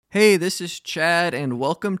Hey, this is Chad, and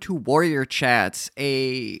welcome to Warrior Chats,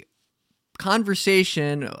 a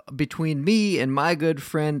conversation between me and my good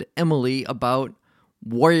friend Emily about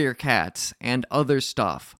warrior cats and other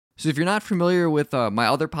stuff. So if you're not familiar with my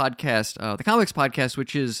other podcast, the Comics Podcast,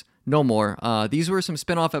 which is no more, these were some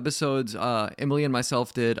spin-off episodes Emily and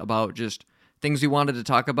myself did about just things we wanted to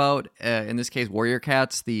talk about, in this case, Warrior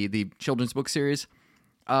Cats, the children's book series.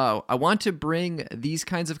 I want to bring these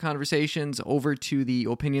kinds of conversations over to the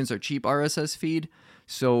Opinions Are Cheap RSS feed.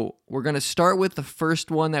 So we're going to start with the first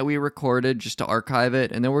one that we recorded just to archive it.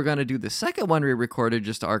 And then we're going to do the second one we recorded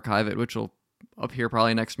just to archive it, which will appear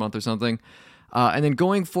probably next month or something. And then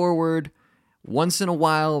going forward, once in a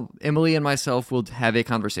while, Emily and myself will have a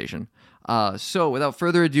conversation. So without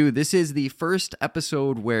further ado, this is the first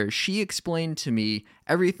episode where she explained to me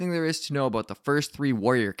everything there is to know about the first three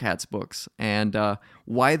Warrior Cats books and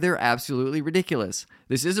why they're absolutely ridiculous.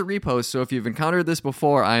 This is a repost, so if you've encountered this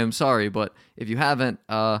before, I am sorry, but if you haven't,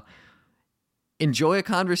 enjoy a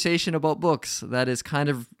conversation about books that is kind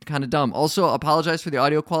of dumb. Also, apologize for the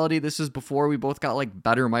audio quality. This is before we both got like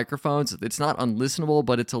better microphones. It's not unlistenable,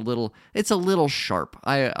 but it's a little sharp.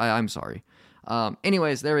 I'm sorry.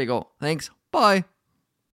 Anyways, there we go. Thanks. Bye.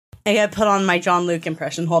 I gotta put on my John Luke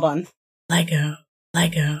impression. Hold on. Lego.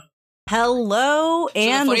 Hello,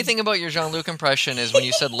 and the funny thing about your Jean-Luc impression is when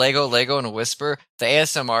you said Lego in a whisper, the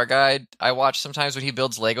ASMR guy I watch sometimes when he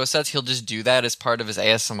builds Lego sets, he'll just do that as part of his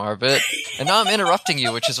ASMR bit. And now I'm interrupting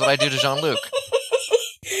you, which is what I do to Jean-Luc.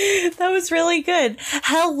 That was really good.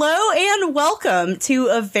 Hello and welcome to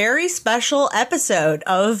a very special episode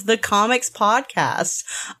of the Comics Podcast.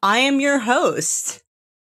 I am your host,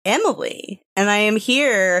 Emily, and I am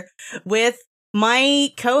here with my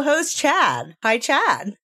co-host, Chad. Hi,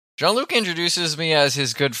 Chad. Jean-Luc introduces me as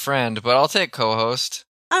his good friend, but I'll take co-host.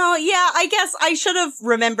 Oh, yeah, I guess I should have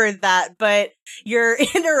remembered that, but your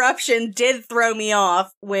interruption did throw me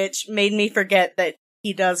off, which made me forget that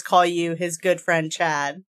he does call you his good friend,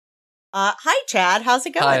 Chad. Hi, Chad. How's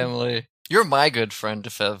it going? Hi, Emily. You're my good friend,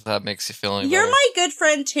 if that makes you feel any better. You're my good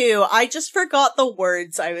friend, too. I just forgot the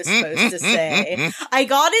words I was supposed to say. I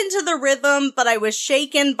got into the rhythm, but I was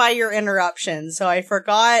shaken by your interruption, so I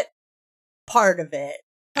forgot part of it.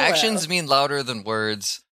 Hello. Actions mean louder than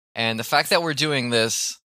words, and the fact that we're doing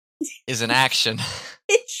this is an action.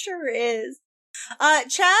 It sure is.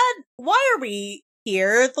 Chad, why are we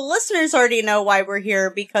here? The listeners already know why we're here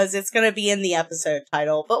because it's going to be in the episode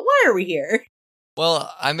title, but why are we here? Well,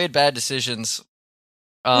 I made bad decisions.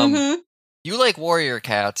 You like Warrior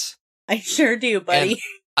Cats. I sure do, buddy. And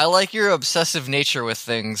I like your obsessive nature with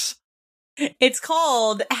things. It's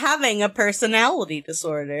called having a personality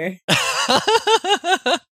disorder.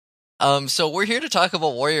 So we're here to talk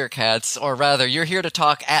about Warrior Cats, or rather, you're here to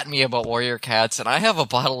talk at me about Warrior Cats, and I have a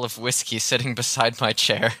bottle of whiskey sitting beside my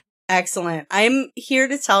chair. Excellent. I'm here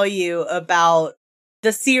to tell you about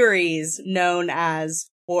the series known as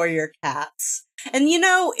Warrior Cats. And you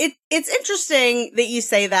know, it's interesting that you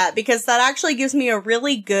say that because that actually gives me a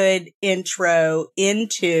really good intro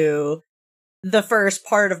into the first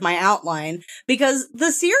part of my outline, because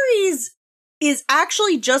the series is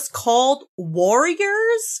actually just called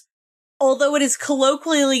Warriors, although it is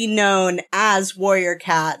colloquially known as Warrior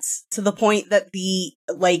Cats, to the point that the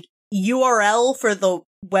URL for the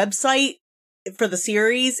website for the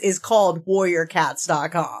series is called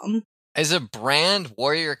warriorcats.com. As a brand,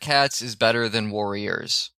 Warrior Cats is better than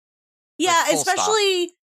Warriors. Yeah,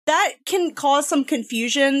 especially that can cause some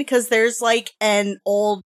confusion because there's like an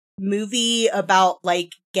old movie about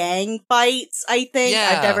like gang fights, I think.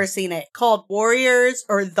 Yeah. I've never seen it. Called Warriors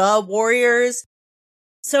or The Warriors.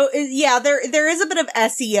 So yeah, there is a bit of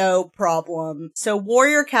SEO problem. So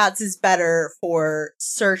Warrior Cats is better for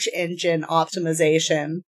search engine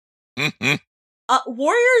optimization.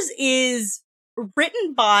 Warriors is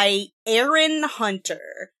written by Aaron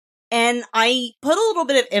Hunter, and I put a little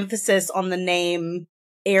bit of emphasis on the name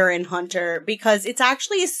Aaron Hunter because it's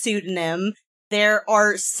actually a pseudonym. There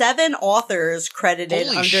are 7 authors credited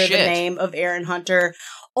under the name of Aaron Hunter.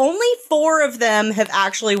 Only 4 of them have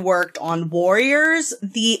actually worked on Warriors.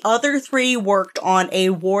 The other 3 worked on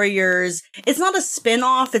a Warriors. It's not a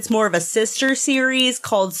spin-off. It's more of a sister series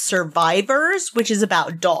called Survivors, which is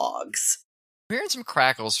about dogs. I'm hearing some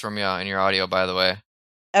crackles from you in your audio, by the way.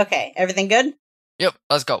 Okay. Everything good? Yep.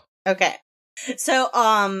 Let's go. Okay. So,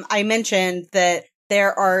 I mentioned that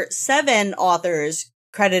there are 7 authors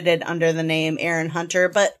credited under the name Aaron Hunter,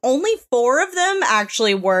 but only 4 of them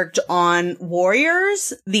actually worked on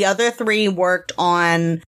Warriors. The other 3 worked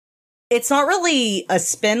on it's not really a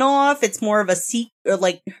spin-off. It's more of a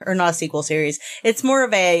or not a sequel series. It's more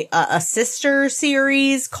of a sister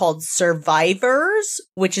series called Survivors,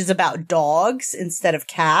 which is about dogs instead of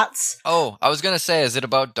cats. Oh, I was going to say, is it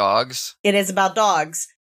about dogs? It is about dogs.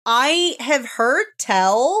 I have heard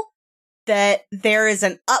tell that there is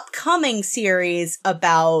an upcoming series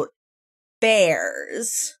about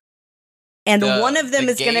bears. And one of them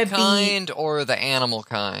is going to be... The kind or the animal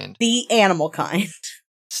kind? The animal kind.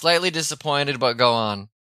 Slightly disappointed, but go on.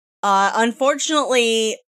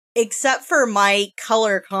 Unfortunately, except for my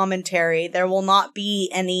color commentary, there will not be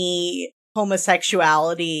any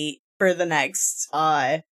homosexuality for the next,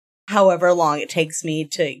 however long it takes me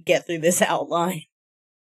to get through this outline.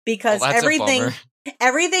 Because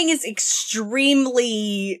everything is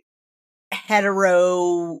extremely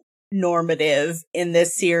heteronormative in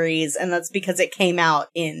this series, and that's because it came out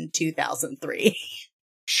in 2003.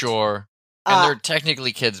 Sure. And they're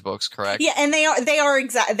technically kids' books, correct? Yeah, and they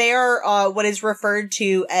are what is referred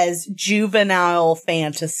to as juvenile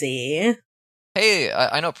fantasy. Hey,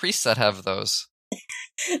 I know priests that have those.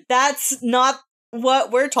 That's not what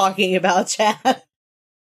we're talking about, Chad.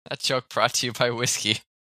 That joke brought to you by whiskey.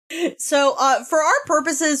 So, for our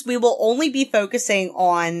purposes, we will only be focusing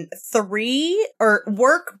on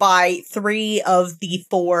work by 3 of the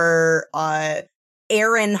 4,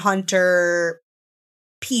 Aaron Hunter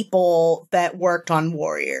people that worked on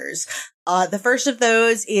Warriors. The first of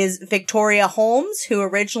those is Victoria Holmes, who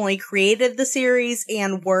originally created the series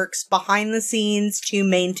and works behind the scenes to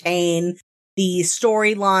maintain the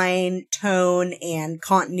storyline, tone, and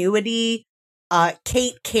continuity.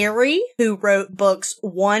 Kate Carey, who wrote books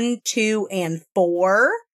 1, 2, and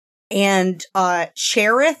 4, and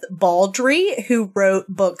Cherith Baldry, who wrote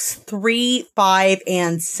books 3, 5,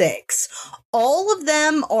 and 6. All of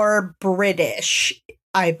them are British,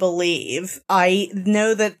 I believe. I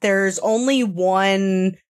know that there's only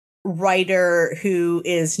one writer who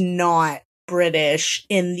is not British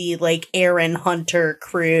in the, Aaron Hunter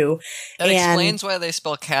crew. That explains why they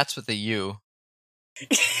spell cats with a U.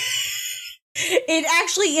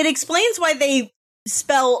 It explains why they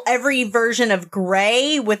spell every version of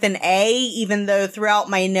gray with an A, even though throughout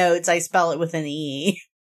my notes I spell it with an E.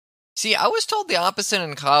 See, I was told the opposite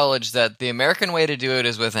in college, that the American way to do it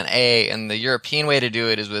is with an A, and the European way to do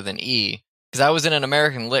it is with an E. Because I was in an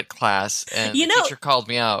American lit class, and the teacher called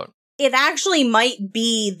me out. It actually might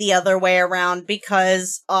be the other way around,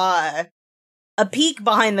 because, a peek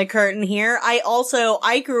behind the curtain here,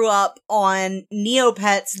 I grew up on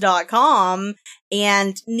Neopets.com,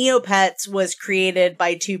 and Neopets was created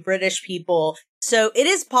by 2 British people. So it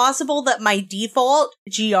is possible that my default,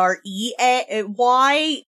 Grey,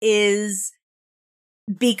 is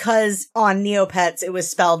because on Neopets it was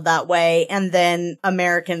spelled that way, and then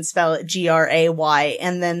Americans spell it Gray,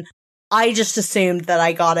 and then I just assumed that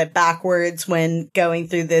I got it backwards when going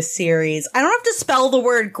through this series. I don't have to spell the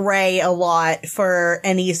word gray a lot for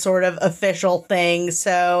any sort of official thing,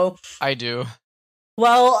 so... I do.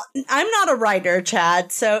 Well, I'm not a writer,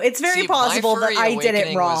 Chad, so it's very possible that I did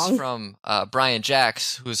it wrong. Was from Brian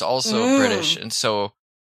Jacks, who's also British, and so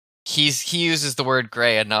he uses the word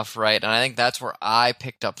gray enough, right? And I think that's where I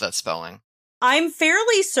picked up that spelling. I'm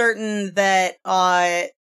fairly certain that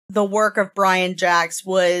the work of Brian Jacks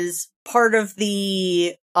was part of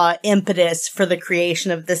the impetus for the creation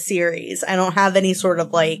of the series. I don't have any sort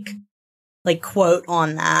of quote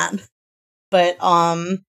on that. But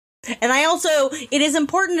and I also, it is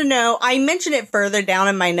important to know, I mentioned it further down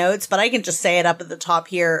in my notes, but I can just say it up at the top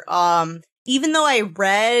here. Even though I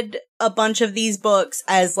read a bunch of these books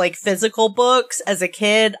as physical books as a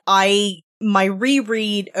kid, my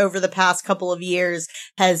reread over the past couple of years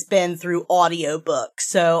has been through audiobooks.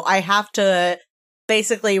 So I have to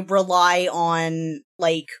basically rely on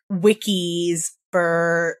wikis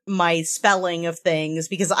for my spelling of things,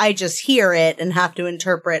 because I just hear it and have to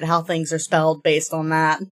interpret how things are spelled based on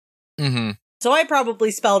that. Mm-hmm. So I probably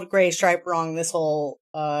spelled Gray Stripe wrong this whole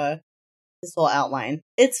outline.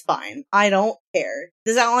 It's fine. I don't care.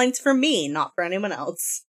 This outline's for me, not for anyone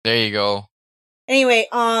else. There you go. Anyway,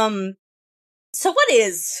 so what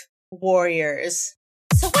is Warriors?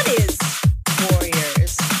 So what is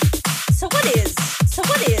Warriors? So what is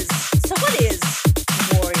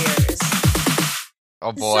Warriors?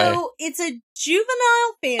 Oh boy. So it's a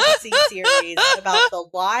juvenile fantasy series about the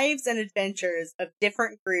lives and adventures of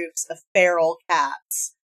different groups of feral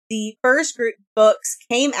cats. The first group books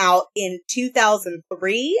came out in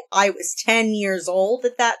 2003. I was 10 years old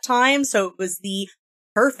at that time, so it was the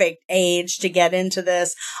perfect age to get into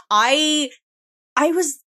this. I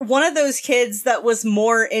was one of those kids that was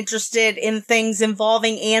more interested in things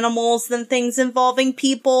involving animals than things involving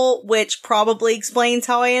people, which probably explains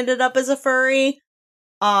how I ended up as a furry.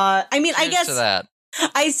 I mean, Cheers I guess to that.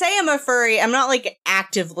 I say I'm a furry. I'm not like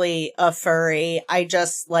actively a furry. I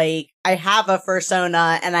just like, I have a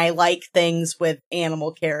fursona and I like things with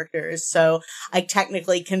animal characters. So I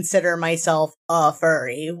technically consider myself a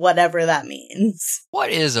furry, whatever that means. What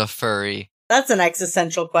is a furry? That's an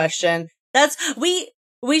existential question.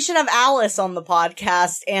 We should have Alice on the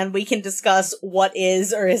podcast and we can discuss what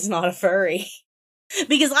is or is not a furry.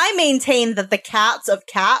 Because I maintain that the cats of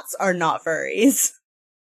cats are not furries.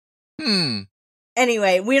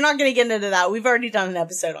 Anyway, we're not going to get into that. We've already done an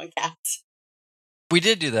episode on cats. We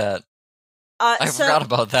did do that. I forgot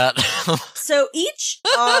about that. So each,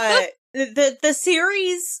 the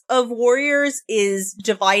series of Warriors is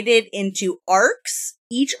divided into arcs.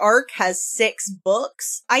 Each arc has 6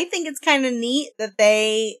 books. I think it's kind of neat that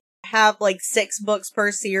they have like 6 books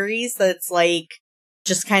per series. That's like,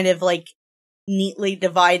 just kind of like neatly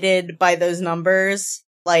divided by those numbers.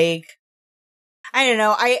 Like, I don't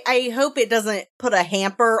know. I hope it doesn't put a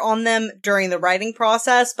hamper on them during the writing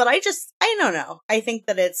process, but I don't know. I think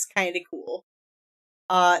that it's kind of cool.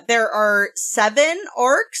 There are 7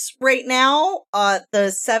 arcs right now. The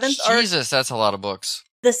 7th arc. Jesus, that's a lot of books.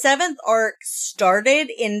 The 7th arc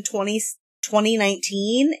started in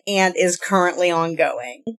 2019 and is currently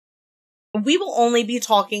ongoing. We will only be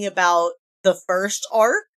talking about the first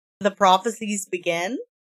arc, The Prophecies Begin.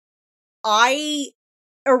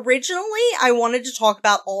 Originally, I wanted to talk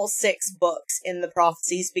about all 6 books in The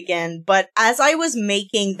Prophecies Begin, but as I was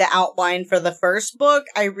making the outline for the first book,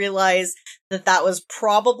 I realized that was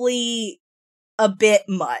probably a bit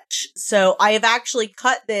much. So I have actually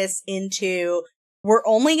cut this into, we're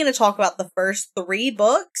only going to talk about the first 3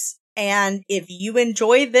 books, and if you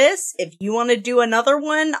enjoy this, if you want to do another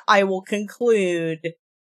one, I will conclude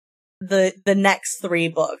the next 3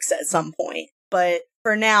 books at some point. But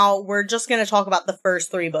for now, we're just going to talk about the first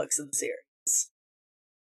 3 books of the series.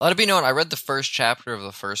 Let it be known, I read the first chapter of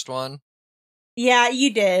the first one. Yeah,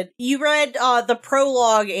 you did. You read the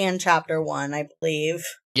prologue and chapter 1, I believe.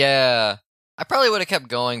 Yeah. I probably would have kept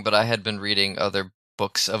going, but I had been reading other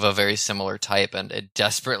books of a very similar type, and it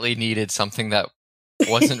desperately needed something that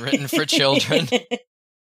wasn't written for children.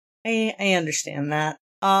 I understand that.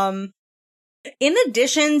 In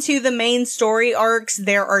addition to the main story arcs,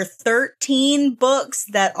 there are 13 books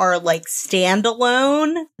that are like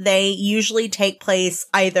standalone. They usually take place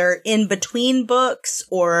either in between books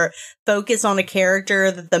or focus on a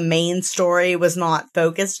character that the main story was not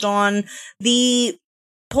focused on. The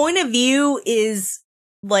point of view is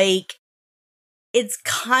like, it's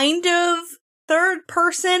kind of third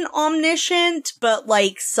person omniscient, but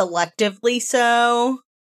like selectively so.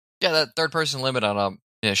 Yeah, that third person limit on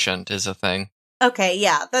omniscient is a thing. Okay,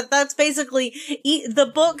 yeah, that's basically,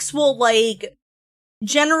 the books will like,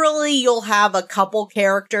 generally you'll have a couple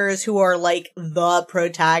characters who are like the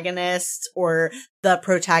protagonist or the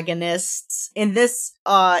protagonists. In this,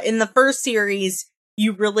 in the first series,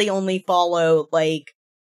 you really only follow like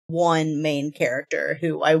one main character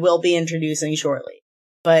who I will be introducing shortly.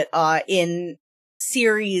 But, in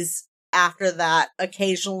series after that,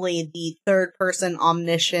 occasionally the third person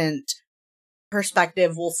omniscient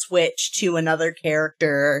perspective will switch to another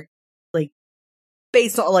character, like,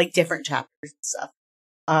 based on, like, different chapters and stuff.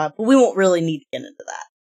 But we won't really need to get into that.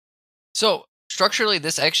 So, structurally,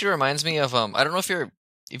 this actually reminds me of, I don't know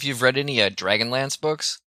if you've read any Dragonlance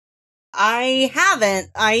books? I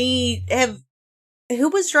haven't. I have... Who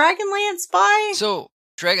was Dragonlance by? So,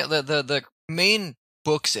 the main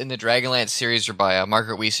books in the Dragonlance series are by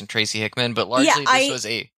Margaret Weiss and Tracy Hickman, but largely this was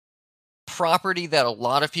a property that a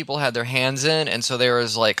lot of people had their hands in, and so there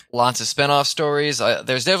was like lots of spin-off stories.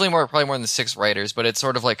 There's definitely probably more than 6 writers, but it's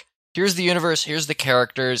sort of like, here's the universe, here's the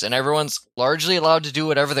characters, and everyone's largely allowed to do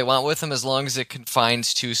whatever they want with them as long as it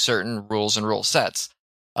confines to certain rules and rule sets.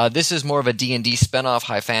 This is more of a D&D spin-off,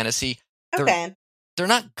 high fantasy. Okay. They're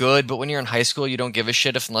not good, but when you're in high school, you don't give a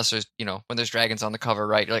shit unless there's, when there's dragons on the cover,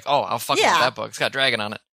 right? You're like, oh, I'll fuck with that book. It's got a dragon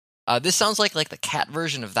on it. This sounds like the cat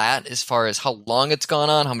version of that, as far as how long it's gone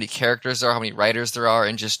on, how many characters there are, how many writers there are,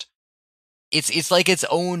 and just it's like its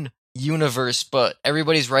own universe, but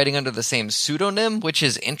everybody's writing under the same pseudonym, which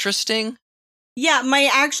is interesting. Yeah, my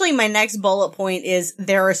next bullet point is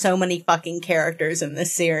there are so many fucking characters in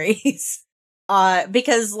this series.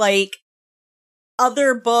 Because like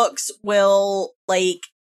other books will like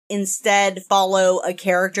instead follow a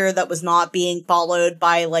character that was not being followed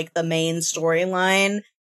by like the main storyline.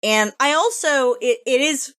 And I also, it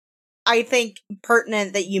is I think,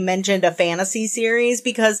 pertinent that you mentioned a fantasy series,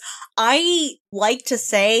 because I like to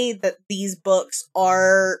say that these books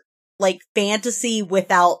are like fantasy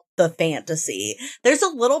without the fantasy. There's a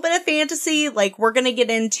little bit of fantasy, like we're gonna get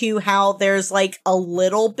into how there's like a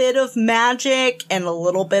little bit of magic and a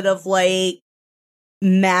little bit of like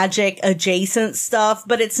magic adjacent stuff,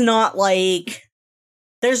 but it's not like,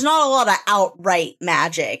 there's not a lot of outright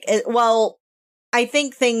magic. I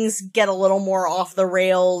think things get a little more off the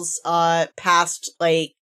rails, past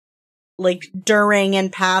like during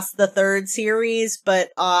and past the third series, but,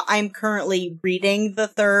 I'm currently reading the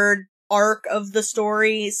third arc of the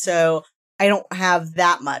story, so I don't have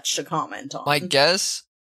that much to comment on. My guess,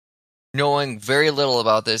 knowing very little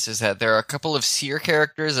about this, is that there are a couple of seer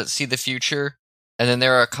characters that see the future, and then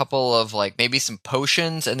there are a couple of, like, maybe some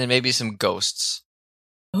potions, and then maybe some ghosts.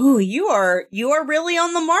 Oh, you are really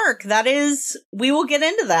on the mark. That is, we will get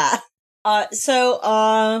into that.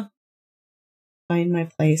 Find my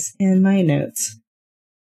place in my notes.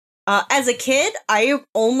 As a kid, I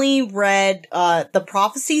only read, The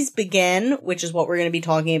Prophecies Begin, which is what we're going to be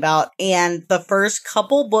talking about, and the first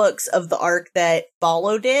couple books of the arc that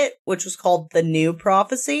followed it, which was called The New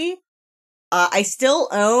Prophecy. I still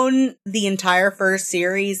own the entire first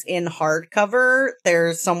series in hardcover.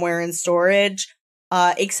 They're somewhere in storage.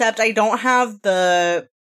 Except I don't have the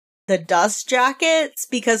dust jackets,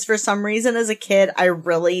 because for some reason as a kid I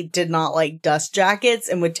really did not like dust jackets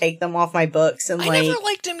and would take them off my books, and I never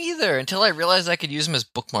liked them either until I realized I could use them as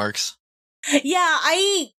bookmarks. Yeah,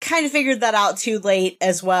 I kind of figured that out too late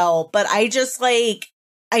as well, but I just I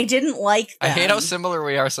didn't like them. I hate how similar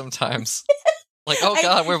we are sometimes. Like, oh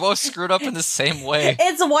god, we're both screwed up in the same way.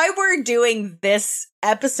 It's why we're doing this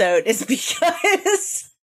episode, is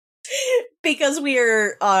because we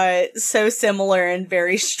are so similar in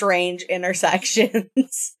very strange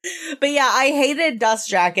intersections. But yeah, I hated dust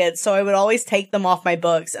jackets, so I would always take them off my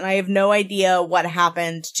books, and I have no idea what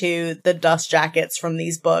happened to the dust jackets from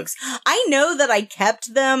these books. I know that I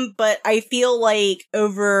kept them, but I feel like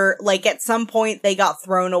at some point they got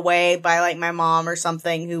thrown away by like my mom or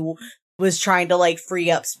something, who was trying to like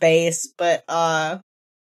free up space. But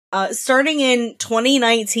starting in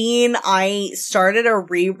 2019, I started a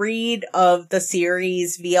reread of the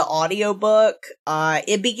series via audiobook. My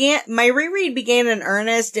reread began in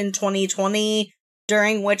earnest in 2020,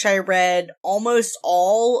 during which I read almost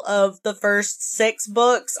all of the first 6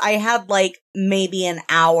 books. I had like maybe an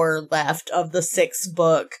hour left of the 6th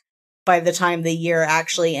book by the time the year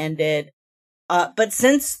actually ended. But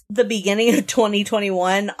since the beginning of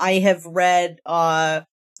 2021, I have read, I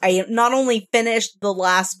not only finished the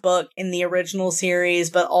last book in the original series,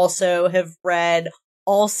 but also have read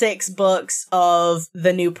all 6 books of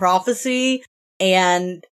The New Prophecy,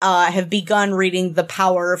 and have begun reading The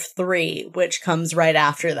Power of Three, which comes right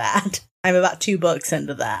after that. I'm about 2 books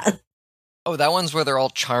into that. Oh, that one's where they're all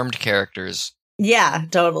charmed characters. Yeah,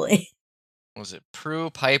 totally. Was it Prue,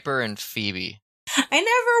 Piper, and Phoebe? I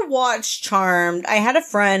never watched Charmed. I had a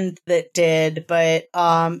friend that did, but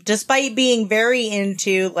despite being very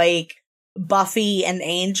into like Buffy and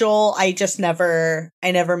Angel, I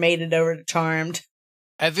never made it over to Charmed.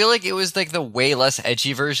 I feel like it was like the way less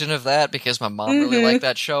edgy version of that, because my mom really liked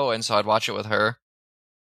that show, and so I'd watch it with her.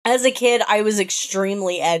 As a kid, I was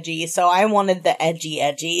extremely edgy, so I wanted the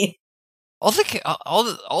edgy. All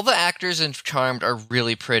the actors in Charmed are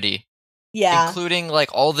really pretty. Yeah. Including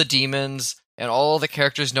like all the demons and all the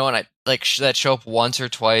characters that show up once or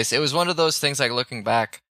twice. It was one of those things, like looking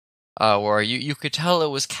back, where you could tell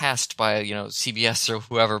it was cast by, CBS or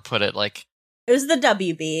whoever put it. Like, it was the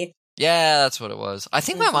WB. Yeah, that's what it was. I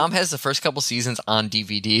think my mom has the first couple seasons on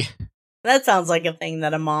DVD. That sounds like a thing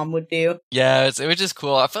that a mom would do. Yeah, it was just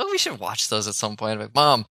cool. I feel like we should watch those at some point. Like,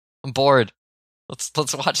 Mom, I'm bored. Let's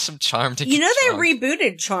watch some Charm to get they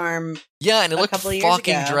rebooted Charm. Yeah, and it looked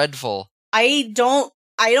fucking dreadful. I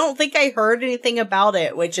don't think I heard anything about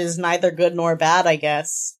it, which is neither good nor bad, I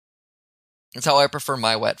guess. That's how I prefer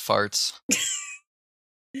my wet farts.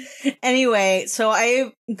 Anyway, so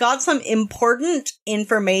I got some important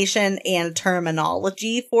information and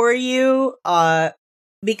terminology for you,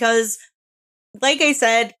 because, like I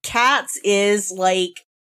said, Cats is, like,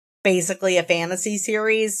 basically a fantasy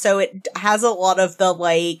series, so it has a lot of the,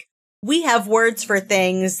 like, we have words for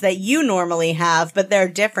things that you normally have, but they're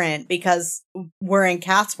different because we're in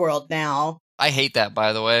Cats World now. I hate that,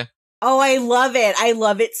 by the way. Oh, I love it. I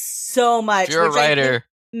love it so much. If you're a writer.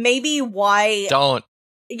 Maybe why... Don't.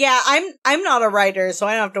 Yeah, I'm not a writer, so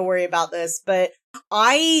I don't have to worry about this, but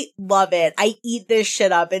I love it. I eat this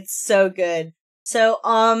shit up. It's so good. So,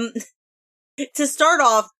 to start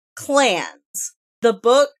off, clans. The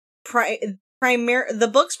book the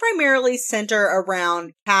books primarily center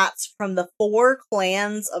around cats from the 4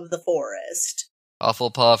 clans of the forest.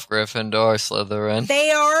 Hufflepuff, Gryffindor, Slytherin.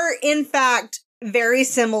 They are, in fact, very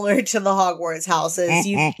similar to the Hogwarts houses.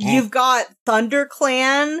 You've got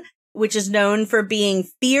ThunderClan, which is known for being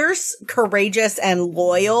fierce, courageous, and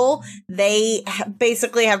loyal. They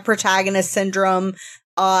basically have protagonist syndrome.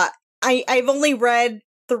 I've only read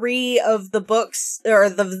 3 of the books or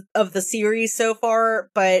of the series so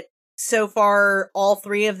far, but so far all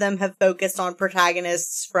 3 of them have focused on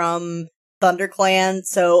protagonists from ThunderClan.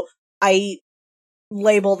 So I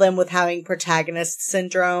label them with having protagonist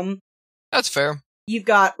syndrome. That's fair. You've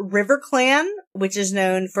got RiverClan, which is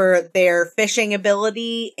known for their fishing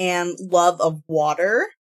ability and love of water.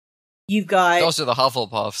 You've got... Those are the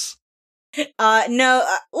Hufflepuffs. No,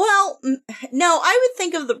 I would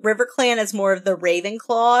think of the RiverClan as more of the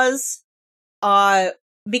Ravenclaws.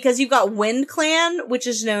 Because you've got WindClan, which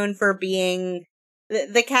is known for being...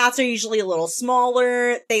 The cats are usually a little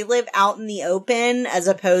smaller. They live out in the open as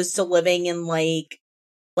opposed to living in like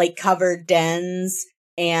covered dens,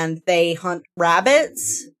 and they hunt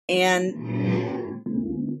rabbits,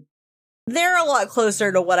 and they're a lot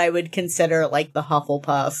closer to what I would consider like the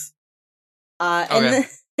Hufflepuff. Okay.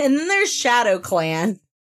 And then there's ShadowClan.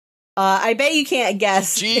 I bet you can't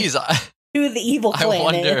guess who the evil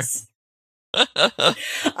clan is.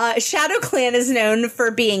 ShadowClan is known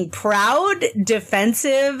for being proud,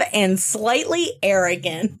 defensive, and slightly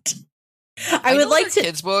arrogant. I would like to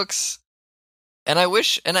kids' books, and I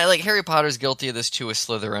like Harry Potter's guilty of this too with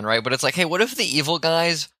Slytherin, right? But it's like, hey, what if the evil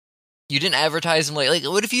guys, you didn't advertise them like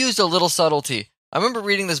what if you used a little subtlety? I remember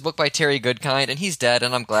reading this book by Terry Goodkind, and he's dead,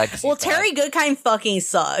 and I'm glad. Well, Terry Goodkind fucking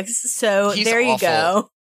sucks, so he's there you awful. go.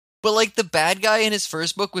 But like the bad guy in his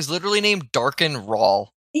first book was literally named Darken Rawl.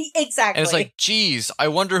 Exactly. And it's like, geez, I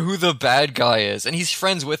wonder who the bad guy is. And he's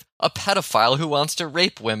friends with a pedophile who wants to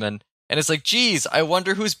rape women. And it's like, geez, I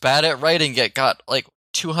wonder who's bad at writing yet got like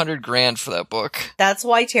 $200,000 for that book. That's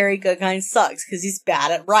why Terry Goodkind sucks, because he's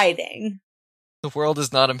bad at writing. The world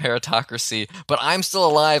is not a meritocracy, but I'm still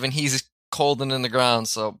alive and he's cold and in the ground,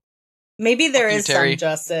 so... Maybe there is some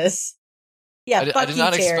justice. Yeah, I did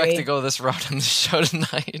not expect to go this route on the show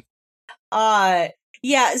tonight.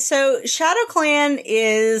 Yeah, so ShadowClan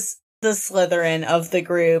is the Slytherin of the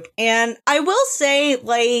group, and I will say,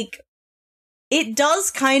 like, it does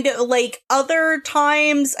kind of, like, other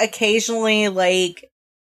times, occasionally, like,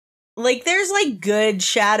 there's, like, good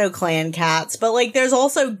ShadowClan cats, but, like, there's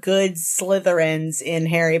also good Slytherins in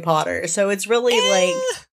Harry Potter, so it's really, like...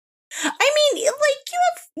 I mean, like,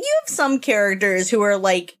 you have some characters who are,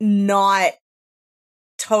 like, not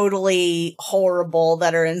totally horrible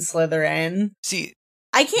that are in Slytherin. See...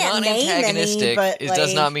 I can't name any, but it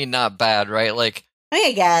does not mean not bad, right? Like,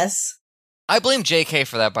 I guess. I blame JK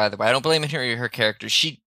for that, by the way. I don't blame her character.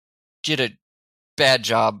 She did a bad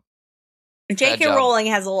job. JK Rowling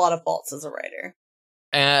has a lot of faults as a writer.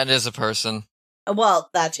 And as a person. Well,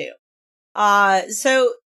 that too.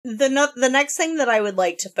 So the next thing that I would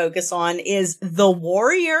like to focus on is the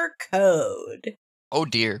Warrior Code. Oh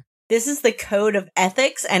dear. This is the code of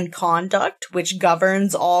ethics and conduct which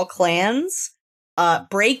governs all clans.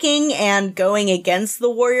 Breaking and going against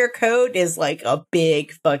the Warrior Code is like a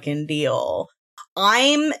big fucking deal.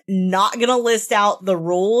 I'm not gonna list out the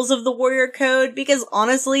rules of the Warrior Code because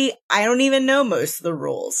honestly, I don't even know most of the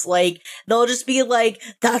rules. Like, they'll just be like,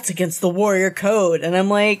 that's against the Warrior Code. And I'm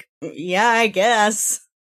like, yeah, I guess.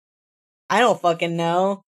 I don't fucking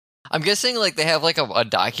know. I'm guessing like they have like a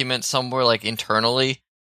document somewhere like internally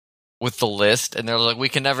with the list, and they're like, we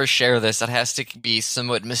can never share this. It has to be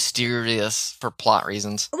somewhat mysterious for plot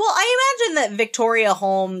reasons. Well, I imagine that Victoria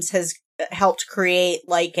Holmes has helped create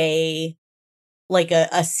like a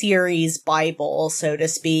series Bible, so to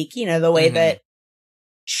speak. You know, the way that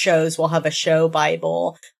shows will have a show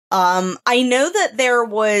Bible. I know that there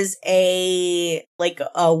was a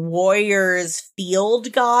warrior's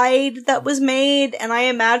field guide that was made, and I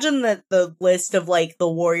imagine that the list of like the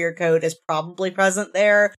Warrior Code is probably present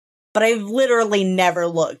there. But I've literally never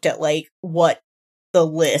looked at, like, what the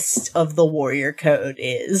list of the Warrior Code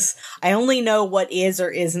is. I only know what is or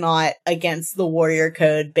is not against the Warrior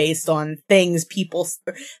Code based on things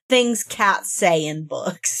cats say in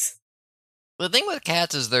books. The thing with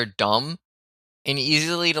cats is they're dumb and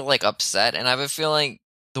easily to, like, upset, and I have a feeling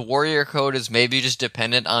the Warrior Code is maybe just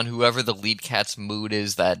dependent on whoever the lead cat's mood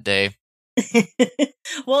is that day.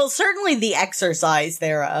 Well, certainly the exercise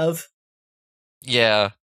thereof.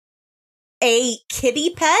 Yeah. A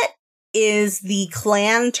kitty pet is the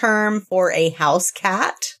clan term for a house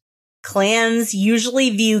cat. Clans usually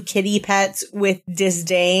view kitty pets with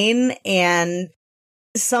disdain, and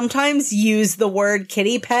sometimes use the word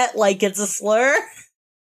kitty pet like it's a slur.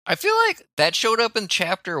 I feel like that showed up in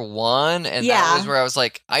chapter 1, and that was where I was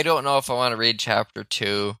like, I don't know if I want to read chapter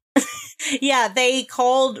 2. Yeah, they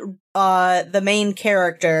called the main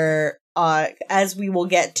character, as we will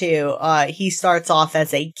get to, he starts off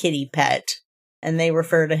as a kitty pet, and they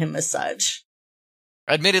refer to him as such.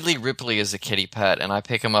 Admittedly, Ripley is a kitty pet, and I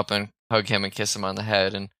pick him up and hug him and kiss him on the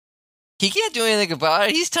head, and he can't do anything about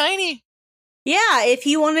it. He's tiny. Yeah, if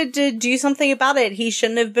he wanted to do something about it, he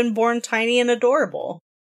shouldn't have been born tiny and adorable.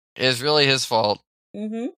 It's really his fault.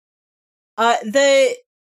 Mm-hmm.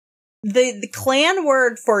 The clan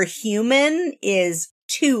word for human is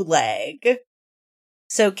two-leg.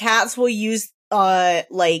 So cats will use, they'll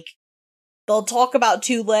talk about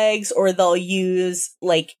two legs, or they'll use,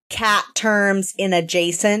 cat terms in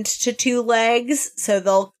adjacent to two legs. So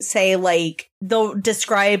they'll say, they'll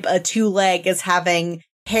describe a two-leg as having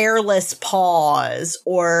hairless paws,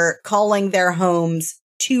 or calling their homes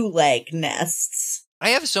two-leg nests. I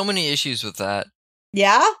have so many issues with that.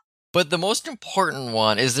 Yeah? But the most important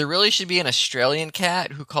one is there really should be an Australian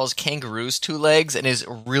cat who calls kangaroos two legs and is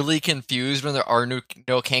really confused when there are no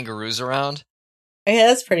kangaroos around. Yeah,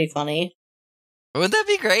 that's pretty funny. Wouldn't that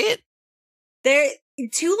be great?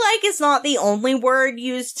 Two-leg is not the only word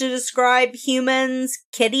used to describe humans.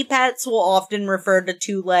 Kitty pets will often refer to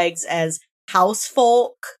two legs as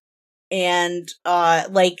housefolk, and,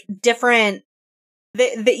 different...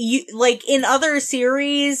 in other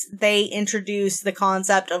series, they introduce the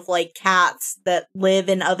concept of, cats that live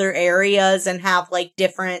in other areas and have,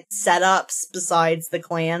 different setups besides the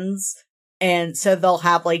clans. And so they'll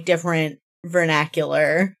have, different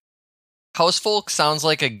vernacular. Housefolk sounds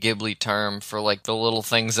like a Ghibli term for, the little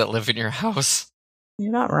things that live in your house.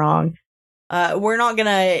 You're not wrong. We're not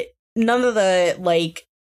gonna... None of the,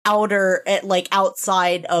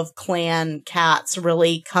 outside of clan cats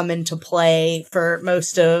really come into play for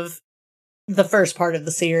most of the first part of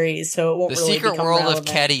the series, so it won't really become The Secret World relevant.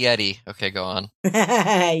 of Catty Yeti. Okay, go on.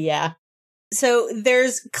 Yeah. So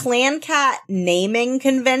there's clan cat naming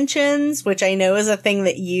conventions, which I know is a thing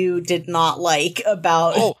that you did not like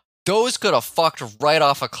about... Oh, those could have fucked right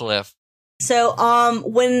off a cliff. So,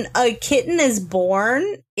 when a kitten is born,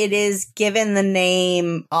 it is given the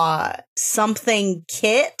name, something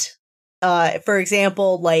kit. For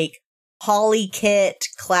example, Holly Kit,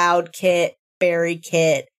 Cloud Kit, Berry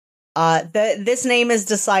Kit. This name is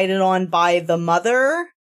decided on by the mother,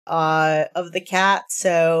 of the cat.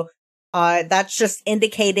 So, that's just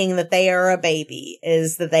indicating that they are a baby,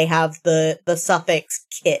 is that they have the suffix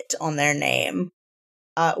kit on their name.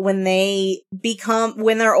 When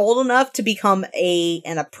they're old enough to become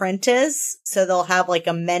an apprentice, so they'll have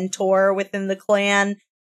a mentor within the clan,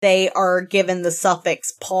 they are given the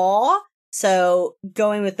suffix paw. So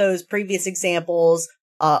going with those previous examples,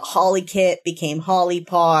 Holly Kit became Holly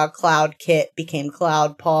Paw, Cloud Kit became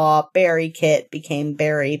Cloud Paw, Berry Kit became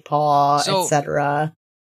Berry Paw, etc.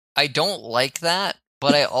 I don't like that.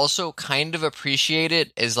 But I also kind of appreciate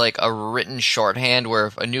it as a written shorthand where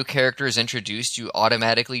if a new character is introduced, you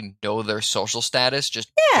automatically know their social status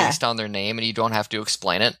just based on their name, and you don't have to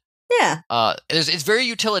explain it. Yeah. It's very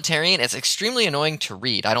utilitarian. It's extremely annoying to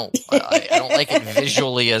read. I don't like it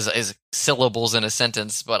visually as syllables in a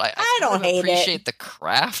sentence, but I don't appreciate the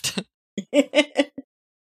craft.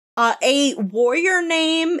 A warrior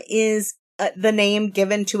name is the name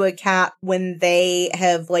given to a cat when they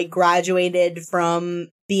have graduated from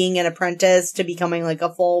being an apprentice to becoming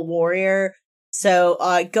a full warrior. So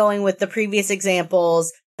going with the previous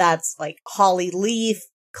examples, that's Holly Leaf,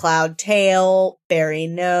 Cloud Tail, Berry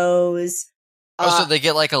Nose. So they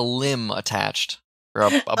get a limb attached or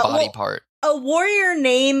a body part. A warrior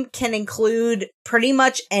name can include pretty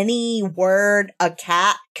much any word a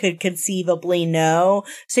cat could conceivably know.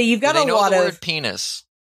 So you've got a lot of the word penis.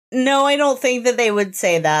 No, I don't think that they would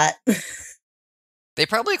say that. They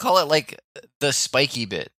probably call it the spiky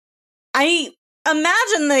bit. I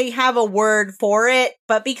imagine they have a word for it,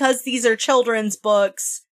 but because these are children's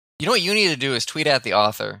books... You know what you need to do is tweet at the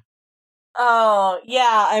author. Oh,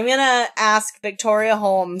 yeah, I'm gonna ask Victoria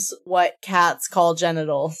Holmes what cats call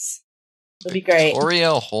genitals. It'll be great.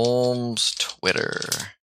 Victoria Holmes Twitter.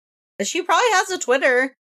 She probably has a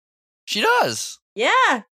Twitter. She does.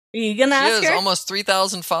 Yeah. Are you gonna ask her? She has almost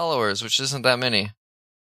 3,000 followers, which isn't that many.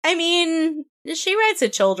 I mean, she writes a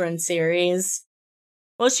children's series.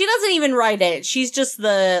 Well, she doesn't even write it. She's just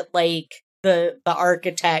the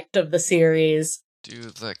architect of the series. Do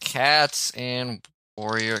the cats in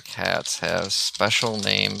Warrior Cats have special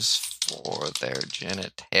names for their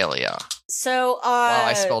genitalia? So, wow,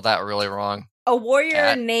 I spelled that really wrong. A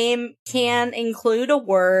warrior name can include a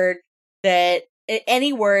word that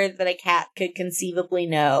any word that a cat could conceivably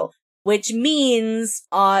know, which means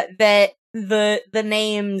that the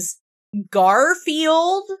names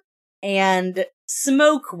Garfield and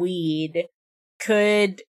Smokeweed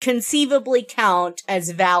could conceivably count as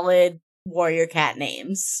valid warrior cat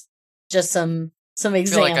names. Just some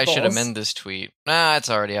examples. I feel like I should amend this tweet. Nah, it's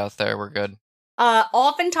already out there. We're good.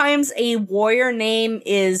 Oftentimes a warrior name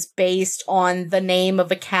is based on the name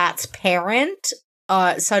of a cat's parent,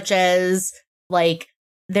 such as, like,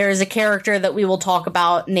 there's a character that we will talk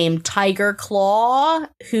about named Tiger Claw,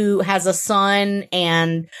 who has a son,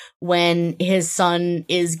 and when his son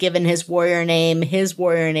is given his warrior name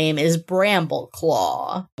is Bramble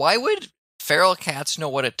Claw. Why would feral cats know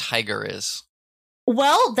what a tiger is?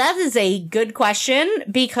 Well, that is a good question,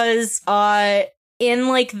 because in,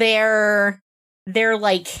 like, their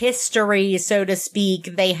like history, so to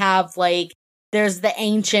speak, they have, like, there's the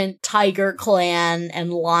ancient Tiger Clan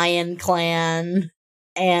and Lion Clan.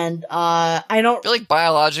 And I feel like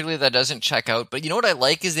biologically that doesn't check out, but you know what I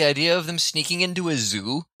like is the idea of them sneaking into a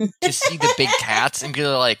zoo to see the big cats and be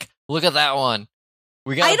like, look at that one.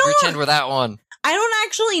 We gotta pretend we're that one. I don't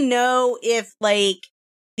actually know if, like,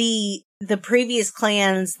 the previous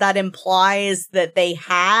clans, that implies that they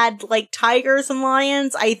had, like, tigers and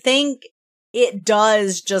lions. I think it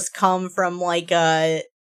does just come from, like,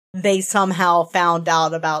 they somehow found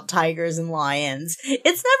out about tigers and lions. It's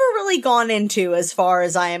never really gone into, as far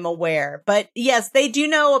as I am aware. But yes, they do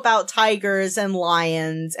know about tigers and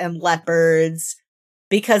lions and leopards,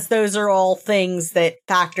 because those are all things that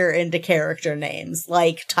factor into character names,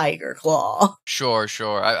 like Tiger Claw. Sure.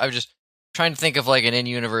 I'm just trying to think of, like, an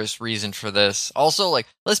in-universe reason for this. Also, like,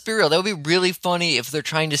 let's be real, that would be really funny if they're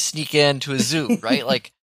trying to sneak into a zoo, right?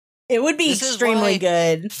 Like, it would be extremely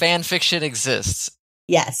good. Fan fiction exists.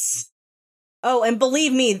 Yes. Oh, and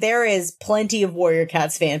believe me, there is plenty of Warrior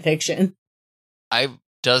Cats fan fiction. It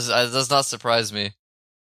does not surprise me.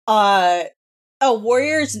 A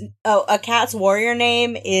cat's warrior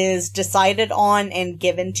name is decided on and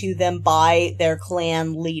given to them by their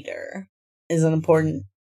clan leader, is an important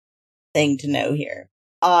thing to know here.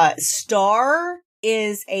 Star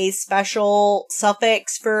is a special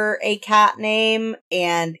suffix for a cat name,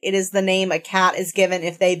 and it is the name a cat is given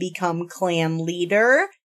if they become clan leader.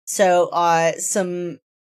 So,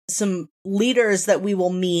 some leaders that we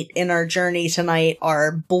will meet in our journey tonight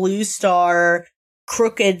are Blue Star,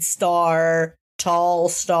 Crooked Star, Tall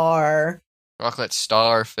Star, Chocolate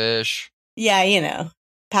Starfish. Yeah, you know,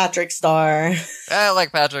 Patrick Star. I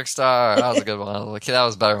like Patrick Star. That was a good one. That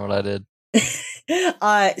was better than what I did.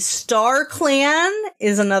 Star Clan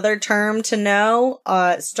is another term to know.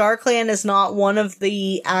 Star Clan is not one of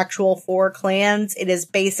the actual 4 clans. It is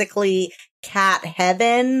basically cat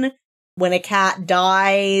heaven. When a cat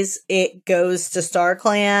dies, it goes to Star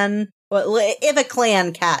Clan. Well, if a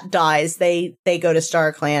clan cat dies, they go to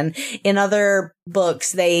Star Clan. In other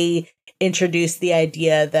books, they introduce the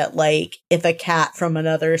idea that, like, if a cat from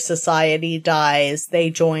another society dies, they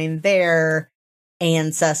join their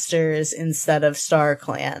ancestors instead of Star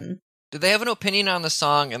Clan. Do they have an opinion on the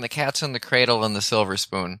song "And the Cat's in the Cradle and the Silver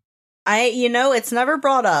Spoon"? It's never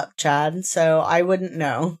brought up, Chad, so I wouldn't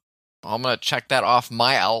know. I'm gonna check that off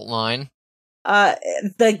my outline.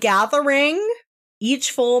 The Gathering,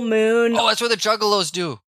 each full moon. Oh, that's what the Juggalos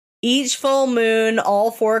do. Each full moon,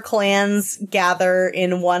 all 4 clans gather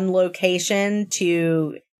in one location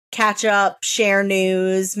to catch up, share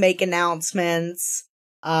news, make announcements.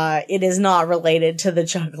 It is not related to the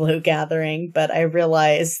Juggalo Gathering, but I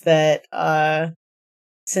realize that,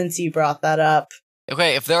 since you brought that up.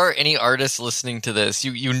 Okay, if there are any artists listening to this,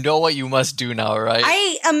 you know what you must do now, right?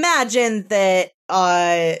 I imagine that,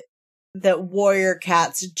 that Warrior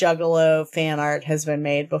Cats Juggalo fan art has been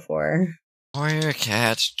made before. Warrior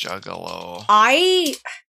Cats Juggalo.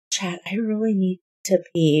 Chat, I really need to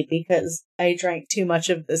pee because I drank too much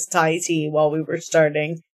of this Thai tea while we were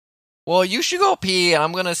starting. Well, you should go pee, and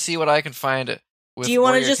I'm gonna see what I can find with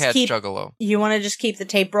Warrior Cats Juggalo. You want to just keep the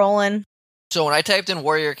tape rolling? So when I typed in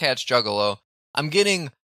Warrior Cats Juggalo, I'm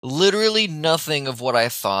getting literally nothing of what I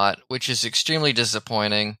thought, which is extremely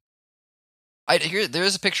disappointing. There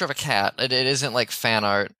is a picture of a cat. It isn't like fan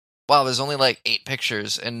art. Wow, there's only like 8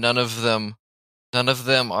 pictures, and none of them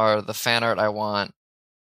are the fan art I want.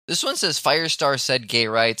 This one says Firestar said gay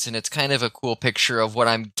rights, and it's kind of a cool picture of what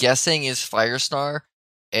I'm guessing is Firestar.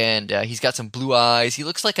 And he's got some blue eyes. He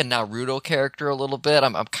looks like a Naruto character a little bit.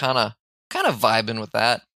 I'm kind of vibing with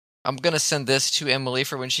that. I'm gonna send this to Emily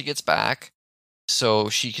for when she gets back, so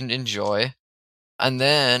she can enjoy. And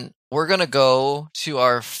then we're gonna go to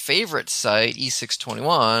our favorite site,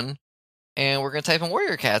 E621, and we're gonna type in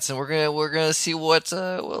Warrior Cats, and we're gonna see what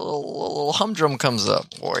little humdrum comes up.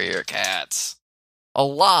 Warrior Cats, a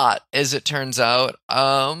lot, as it turns out.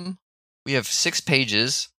 We have 6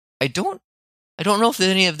 pages. I don't know if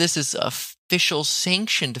any of this is official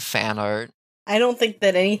sanctioned fan art. I don't think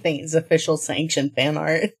that anything is official sanctioned fan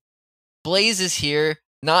art. Blaze is here,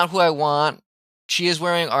 not who I want. She is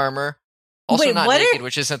wearing armor. Also Wait, not naked,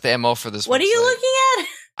 which isn't the MO for this What website. are you looking at?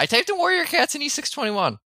 I typed in Warrior Cats in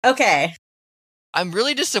E621. Okay. I'm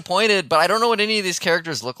really disappointed, but I don't know what any of these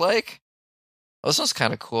characters look like. Oh, this one's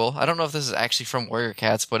kind of cool. I don't know if this is actually from Warrior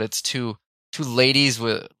Cats, but it's two ladies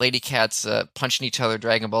with lady cats punching each other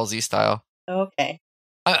Dragon Ball Z style. Okay.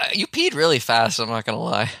 You peed really fast, I'm not going to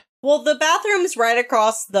lie. Well, the bathroom's right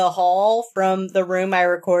across the hall from the room I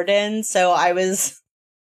record in, so I was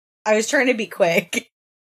trying to be quick.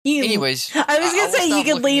 Anyways, I was going to say you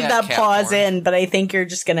could leave that pause in, but I think you're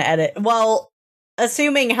just going to edit. Well,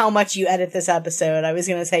 assuming how much you edit this episode, I was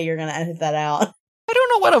going to say you're going to edit that out. I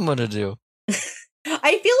don't know what I'm going to do.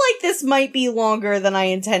 I feel like this might be longer than I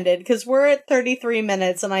intended, because we're at 33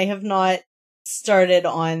 minutes and I have not started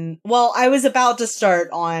on... Well, I was about to start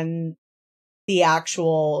on the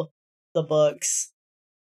books.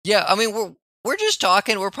 Yeah, I mean, we're just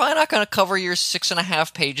talking. We're probably not going to cover your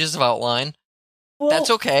 6.5 pages of outline. Well, that's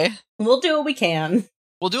okay. We'll do what we can.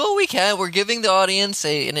 We'll do what we can. We're giving the audience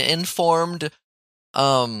an informed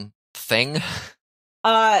thing.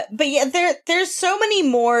 But yeah, there's so many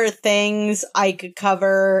more things I could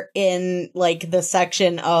cover in like the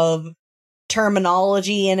section of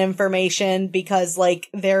terminology and information, because like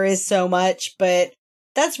there is so much, but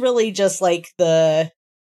that's really just like the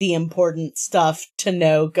important stuff to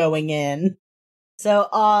know going in. So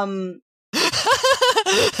I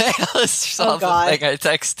saw the thing. I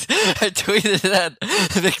tweeted at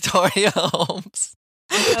Victoria Holmes.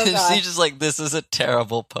 She's just like, this is a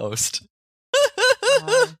terrible post.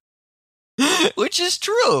 Which is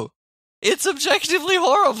true. It's objectively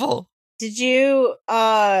horrible. Did you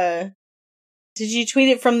tweet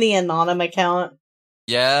it from the Anonym account?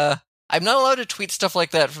 Yeah. I'm not allowed to tweet stuff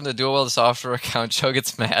like that from the Dual Wield Software account. Joe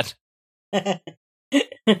gets mad.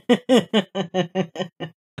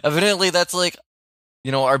 Evidently, that's like,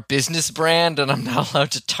 our business brand, and I'm not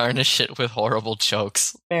allowed to tarnish it with horrible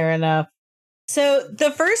jokes. Fair enough. So,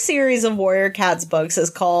 the first series of Warrior Cats books is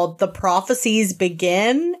called The Prophecies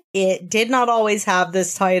Begin. It did not always have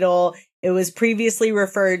this title. It was previously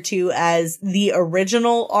referred to as the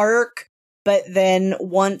original arc, but then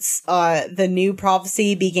once the new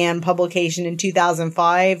prophecy began publication in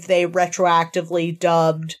 2005, they retroactively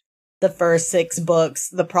dubbed the first 6 books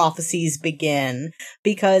The Prophecies Begin,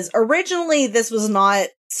 because originally this was not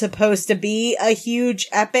supposed to be a huge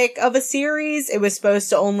epic of a series. It was supposed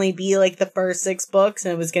to only be like the first 6 books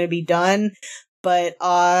and it was going to be done. But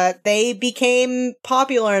they became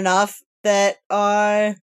popular enough that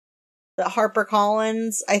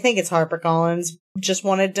HarperCollins, I think it's HarperCollins, just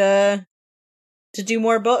wanted to do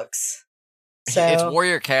more books. So it's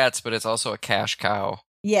Warrior Cats, but it's also a cash cow.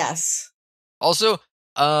 Yes. Also,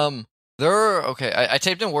 I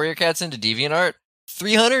typed in Warrior Cats into DeviantArt.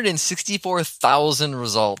 364,000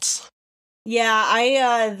 results.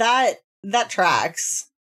 Yeah, that tracks.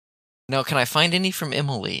 Now, can I find any from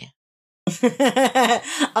Emily?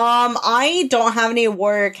 I don't have any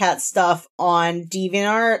Warrior Cat stuff on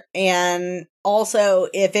DeviantArt, and also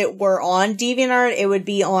if it were on DeviantArt, it would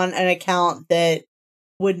be on an account that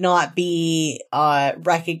would not be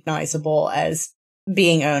recognizable as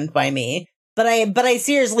being owned by me. But I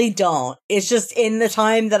seriously don't. It's just in the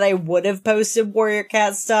time that I would have posted Warrior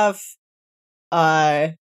Cat stuff,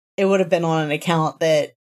 it would have been on an account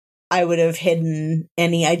that I would have hidden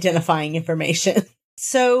any identifying information.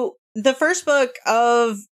 So the first book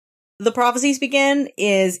of The Prophecies Begin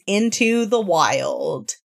is Into the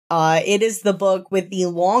Wild. It is the book with the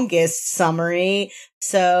longest summary,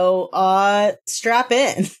 so strap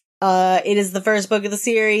in. It is the first book of the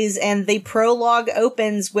series, and the prologue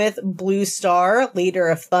opens with Blue Star, leader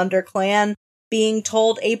of ThunderClan, being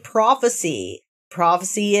told a prophecy.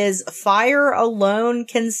 Prophecy is, fire alone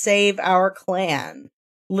can save our clan.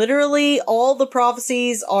 Literally, all the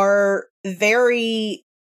prophecies are very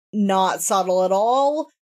not subtle at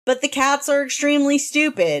all, but the cats are extremely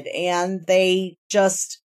stupid, and they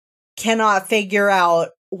just cannot figure out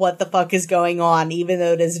what the fuck is going on, even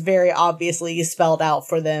though it is very obviously spelled out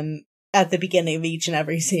for them at the beginning of each and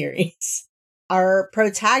every series. Our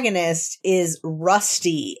protagonist is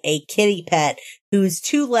Rusty, a kitty pet whose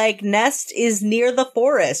 2-leg nest is near the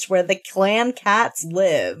forest where the clan cats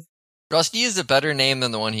live. Rusty is a better name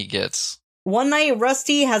than the one he gets. One night,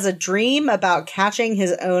 Rusty has a dream about catching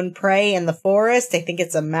his own prey in the forest. I think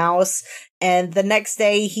it's a mouse. And the next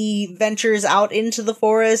day, he ventures out into the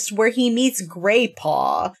forest where he meets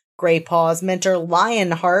Graypaw, Graypaw's mentor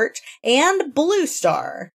Lionheart, and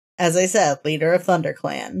Bluestar, as I said, leader of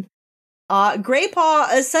ThunderClan.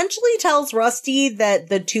 Graypaw essentially tells Rusty that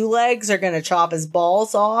the Two Legs are going to chop his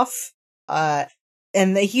balls off, and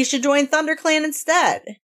that he should join ThunderClan instead.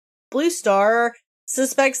 Bluestar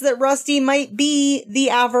suspects that Rusty might be the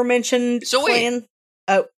aforementioned clan.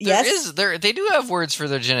 Oh, yes? They do have words for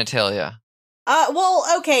their genitalia. Well,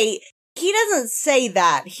 okay, he doesn't say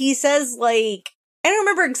that. He says, like, I don't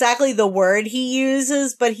remember exactly the word he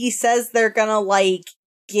uses, but he says they're gonna, like,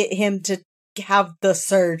 get him to have the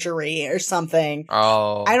surgery or something.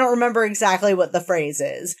 Oh. I don't remember exactly what the phrase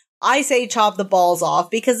is. I say chop the balls off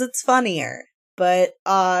because it's funnier. But,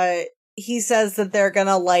 he says that they're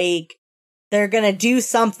gonna do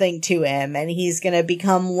something to him and he's gonna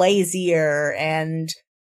become lazier and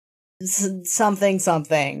something.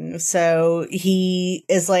 So he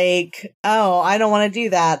is like, oh, I don't want to do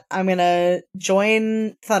that. I'm gonna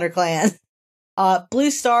join ThunderClan.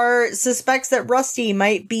 Bluestar suspects that Rusty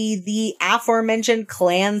might be the aforementioned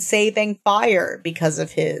clan-saving fire because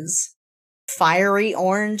of his fiery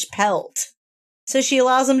orange pelt. So she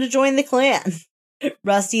allows him to join the clan.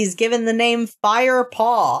 Rusty is given the name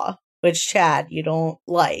Firepaw, which, Chad, you don't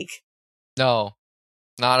like. No,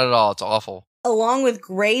 not at all. It's awful. Along with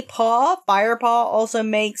Graypaw, Firepaw also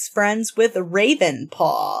makes friends with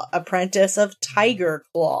Ravenpaw, apprentice of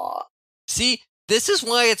Tigerclaw. See, this is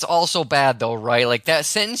why it's all so bad, though, right? Like, that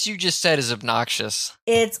sentence you just said is obnoxious.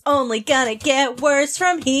 It's only gonna get worse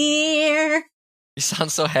from here. You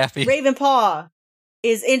sound so happy. Ravenpaw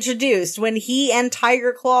is introduced when he and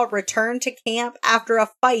Tigerclaw return to camp after a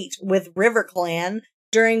fight with RiverClan,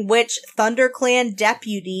 during which ThunderClan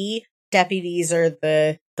deputies are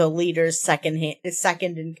the leader's second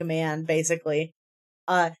in command, basically.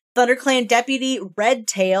 ThunderClan deputy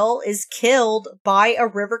Redtail is killed by a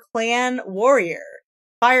RiverClan warrior.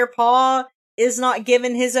 Firepaw is not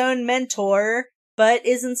given his own mentor, but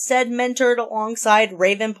is instead mentored alongside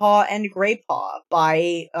Ravenpaw and Graypaw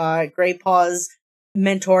by Graypaw's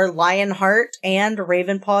mentor Lionheart and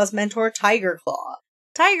Ravenpaw's mentor Tigerclaw.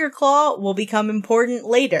 Tigerclaw will become important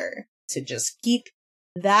later, so just keep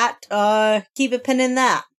a pin in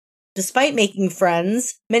that. Despite making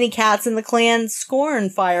friends, many cats in the clan scorn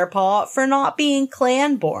Firepaw for not being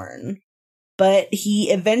clan-born. But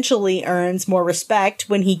he eventually earns more respect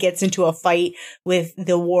when he gets into a fight with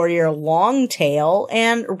the warrior Longtail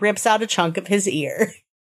and rips out a chunk of his ear.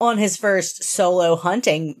 On his first solo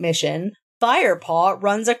hunting mission, Firepaw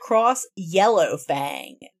runs across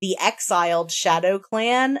Yellowfang, the exiled Shadow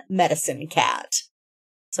Clan medicine cat.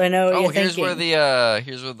 So I know what you're here's thinking.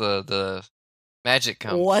 Here's where the magic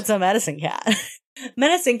comes. What's a medicine cat?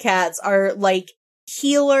 Medicine cats are like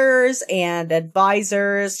healers and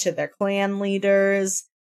advisors to their clan leaders.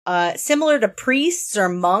 Similar to priests or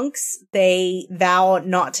monks, they vow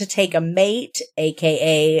not to take a mate,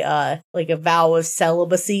 aka like a vow of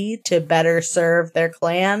celibacy to better serve their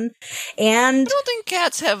clan. And I don't think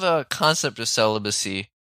cats have a concept of celibacy.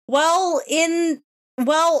 I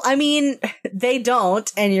mean, they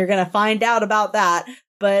don't, and you're gonna find out about that.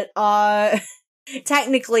 But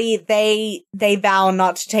technically, they vow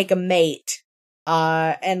not to take a mate.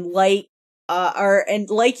 And like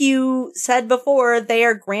you said before, they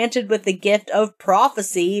are granted with the gift of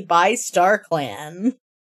prophecy by StarClan.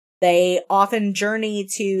 They often journey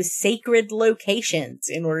to sacred locations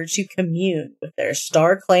in order to commune with their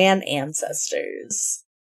StarClan ancestors.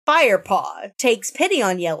 Firepaw takes pity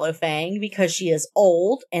on Yellowfang because she is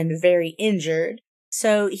old and very injured,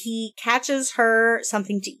 so he catches her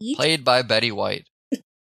something to eat. Played by Betty White.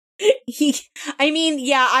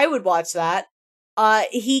 I would watch that.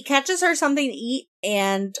 He catches her something to eat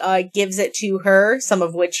and gives it to her, some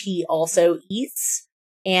of which he also eats.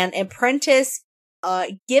 An apprentice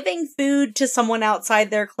giving food to someone outside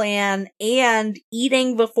their clan and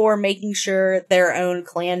eating before making sure their own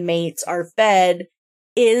clan mates are fed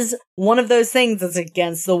is one of those things that's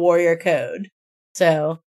against the warrior code.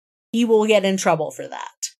 So he will get in trouble for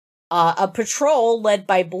that. A patrol led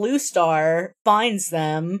by Bluestar finds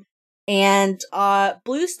them, and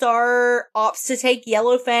Bluestar opts to take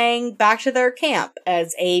Yellowfang back to their camp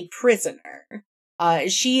as a prisoner.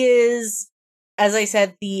 She is, as I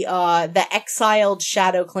said, the exiled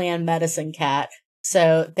Shadow Clan medicine cat,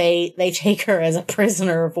 so they take her as a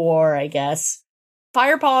prisoner of war, I guess.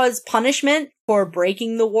 Firepaw's punishment for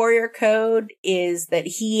breaking the warrior code is that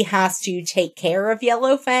he has to take care of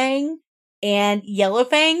Yellowfang, and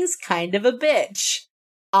Yellowfang's kind of a bitch.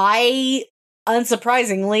 I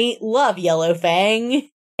unsurprisingly, love Yellowfang.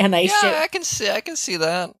 And I can see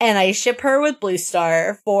that. And I ship her with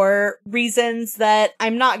Bluestar for reasons that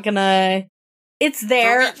I'm not gonna... It's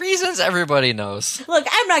there. Reasons everybody knows. Look,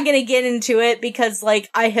 I'm not gonna get into it because, like,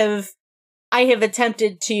 I have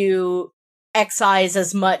attempted to excise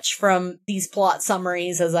as much from these plot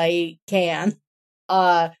summaries as I can.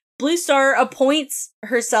 Bluestar appoints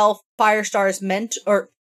herself Firepaw's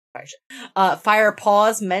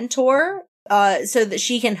mentor, so that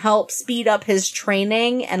she can help speed up his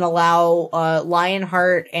training and allow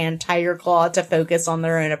Lionheart and Tigerclaw to focus on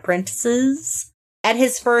their own apprentices. At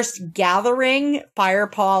his first gathering,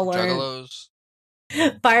 Firepaw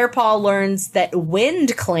learns that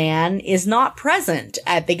Wind Clan is not present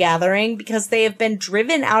at the gathering because they have been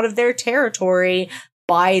driven out of their territory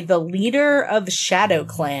by the leader of Shadow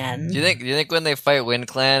Clan. Do you think when they fight Wind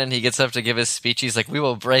Clan and he gets up to give his speech, he's like, "We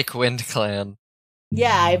will break Wind Clan"?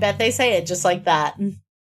 Yeah, I bet they say it just like that.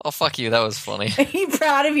 Oh, fuck you, that was funny. Are you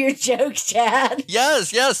proud of your joke, Chad?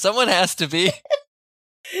 Yes, someone has to be.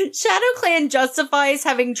 Shadow Clan justifies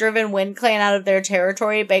having driven Wind Clan out of their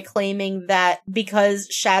territory by claiming that because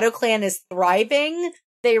Shadow Clan is thriving,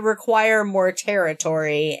 they require more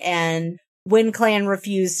territory, and Wind Clan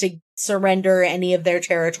refused to surrender any of their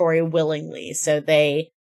territory willingly, so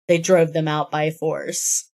they drove them out by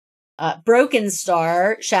force. Broken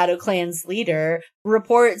Star, Shadow Clan's leader,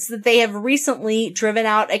 reports that they have recently driven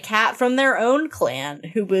out a cat from their own clan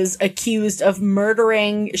who was accused of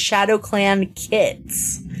murdering Shadow Clan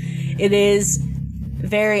kits. It is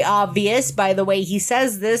very obvious by the way he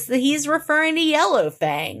says this that he's referring to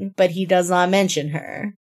Yellowfang, but he does not mention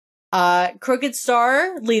her. Crooked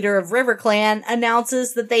Star, leader of River Clan,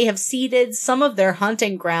 announces that they have ceded some of their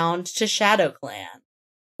hunting ground to Shadow Clan,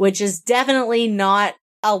 which is definitely not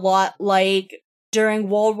a lot like during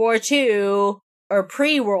World War II or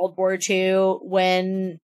pre-World War II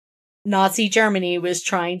when Nazi Germany was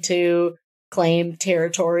trying to claim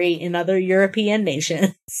territory in other European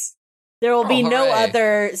nations. There will be no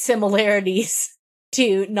other similarities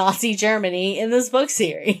to Nazi Germany in this book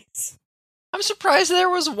series. I'm surprised there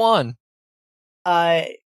was one.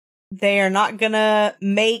 They are not gonna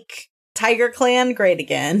make Tiger Clan great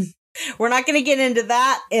again. We're not gonna get into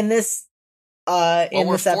that in this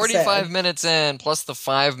we're 45 minutes in, plus the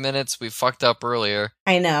 5 minutes we fucked up earlier.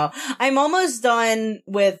 I know. I'm almost done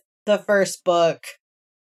with the first book,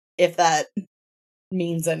 if that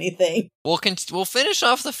means anything. We'll finish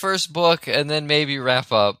off the first book and then maybe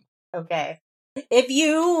wrap up. Okay. If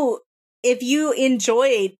you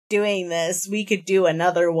enjoyed doing this, we could do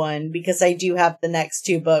another one because I do have the next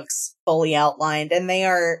 2 books fully outlined, and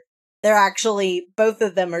they're actually, both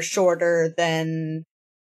of them are shorter than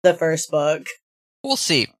the first book. We'll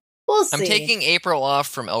see. I'm taking April off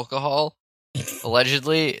from alcohol,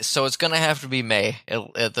 allegedly, so it's gonna have to be May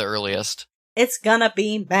at the earliest. It's gonna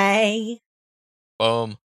be May.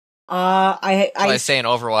 Boom. I say in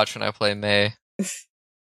Overwatch when I play May.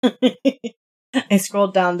 I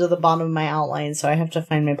scrolled down to the bottom of my outline, so I have to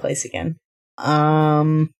find my place again.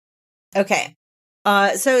 Okay.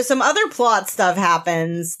 So some other plot stuff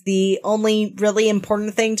happens. The only really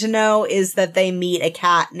important thing to know is that they meet a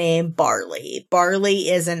cat named Barley. Barley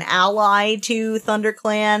is an ally to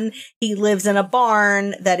ThunderClan. He lives in a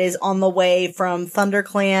barn that is on the way from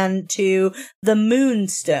ThunderClan to the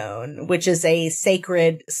Moonstone, which is a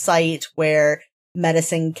sacred site where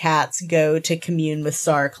medicine cats go to commune with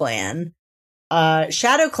StarClan.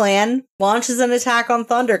 Shadow Clan launches an attack on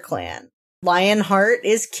ThunderClan. Lionheart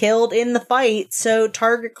is killed in the fight, so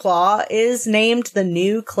Targetclaw is named the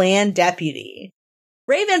new clan deputy.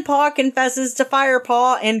 Ravenpaw confesses to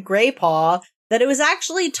Firepaw and Greypaw that it was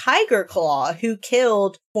actually Tigerclaw who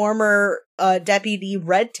killed former deputy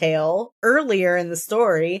Redtail earlier in the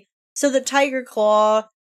story, so that Tigerclaw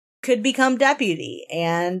could become deputy,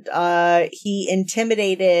 and he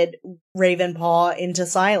intimidated Ravenpaw into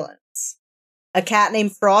silence. A cat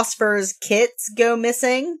named Frostfur's kits go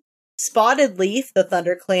missing. Spotted Leaf, the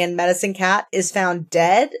ThunderClan medicine cat, is found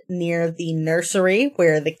dead near the nursery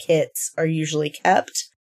where the kits are usually kept.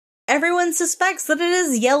 Everyone suspects that it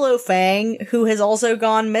is Yellowfang, who has also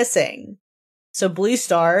gone missing. So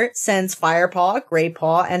Bluestar sends Firepaw,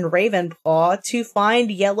 Greypaw, and Ravenpaw to find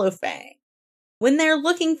Yellowfang. When they're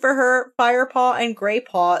looking for her, Firepaw and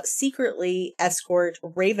Greypaw secretly escort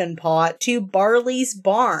Ravenpaw to Barley's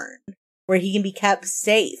barn, where he can be kept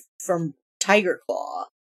safe from Tigerclaw.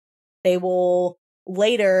 They will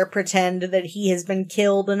later pretend that he has been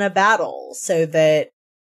killed in a battle so that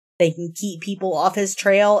they can keep people off his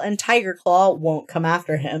trail and Tigerclaw won't come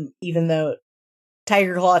after him, even though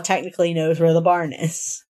Tigerclaw technically knows where the barn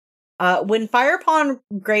is. When Firepaw and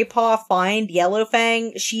Graypaw find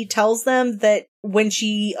Yellowfang, she tells them that when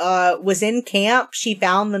she was in camp, she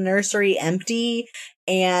found the nursery empty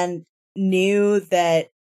and knew that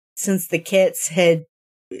since the kits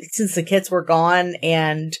were gone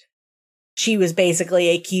and she was basically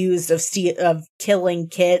accused of killing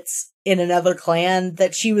kits in another clan,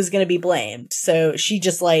 that she was going to be blamed. So she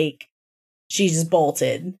just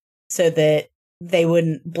bolted so that they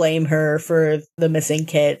wouldn't blame her for the missing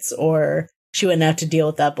kits, or she wouldn't have to deal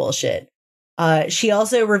with that bullshit. She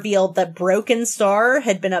also revealed that Broken Star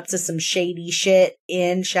had been up to some shady shit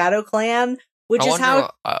in Shadow Clan, which is how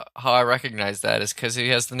I recognize that is because he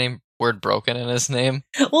has the word broken in his name.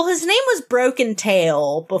 Well, his name was Broken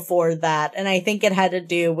Tail before that, and I think it had to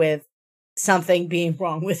do with something being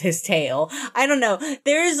wrong with his tail. I don't know.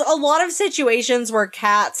 There's a lot of situations where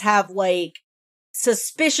cats have, like,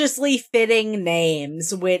 suspiciously fitting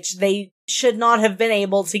names, which they should not have been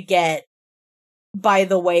able to get by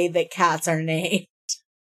the way that cats are named.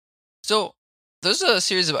 So, there's a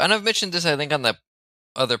series of, and I've mentioned this, I think, in the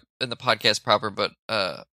podcast proper, but,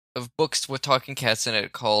 of books with talking cats in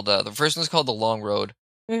it called, the first one's called The Long Road.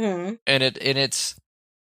 Mm-hmm. And it's,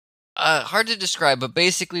 hard to describe, but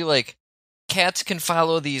basically, like, cats can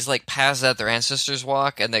follow these, like, paths that their ancestors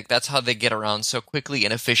walk, and like that's how they get around so quickly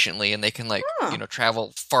and efficiently, and they can, like,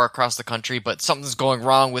 travel far across the country, but something's going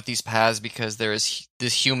wrong with these paths because there is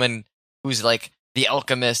this human who's, like, the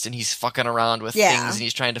alchemist, and he's fucking around with things, and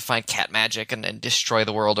he's trying to find cat magic and destroy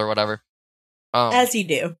the world or whatever. As you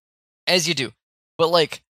do. But,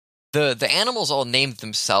 like, the animals all named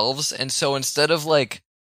themselves, and so instead of, like,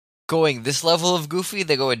 going this level of goofy,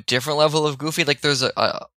 they go a different level of goofy. Like, there's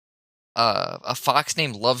a fox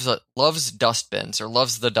named loves dustbins, or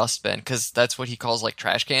loves the dustbin, because that's what he calls, like,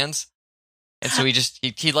 trash cans. And so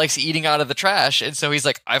he likes eating out of the trash, and so he's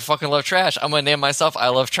like, I fucking love trash. I'm gonna name myself I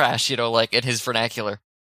love trash, like, in his vernacular.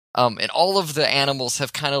 And all of the animals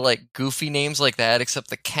have kind of, like, goofy names like that,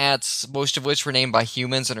 except the cats, most of which were named by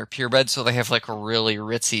humans and are purebred, so they have, like, really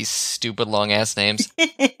ritzy, stupid, long-ass names.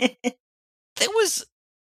 I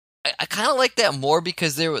kind of like that more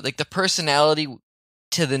because they were, like, the personality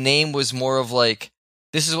to the name was more of, like,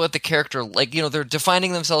 this is what the character, like, they're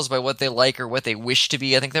defining themselves by what they like or what they wish to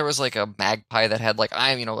be. I think there was, like, a magpie that had, like,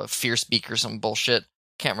 I'm, a fierce beak or some bullshit.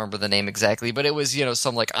 Can't remember the name exactly, but it was,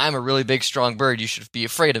 some, like, I'm a really big, strong bird, you should be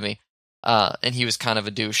afraid of me. And he was kind of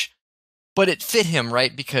a douche. But it fit him,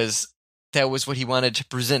 right? Because that was what he wanted to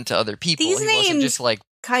present to other people. These names wasn't just, like,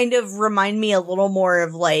 kind of remind me a little more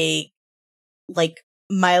of, like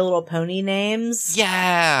My Little Pony names.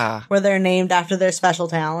 Yeah. Where they're named after their special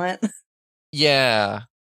talent. Yeah.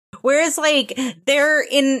 Whereas, like, they're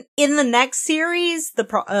in the next series,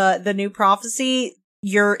 the New Prophecy,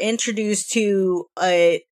 you're introduced to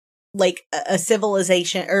a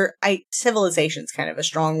civilization, or civilization's kind of a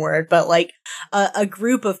strong word, but, like, a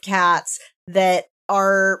group of cats that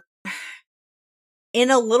are,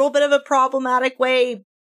 in a little bit of a problematic way,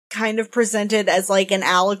 kind of presented as, like, an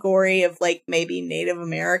allegory of, like, maybe Native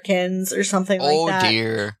Americans or something like that. Oh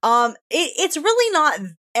dear. It's really not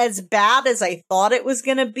as bad as I thought it was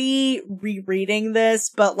gonna be rereading this,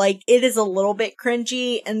 but, like, it is a little bit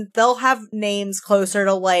cringy, and they'll have names closer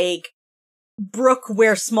to, like, brook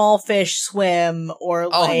where small fish swim, or,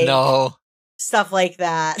 like, stuff like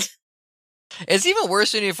that. It's even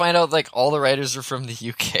worse when you find out, like, all the writers are from the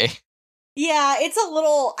UK. Yeah, it's a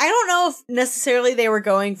little, I don't know if necessarily they were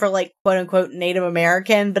going for, like, quote unquote Native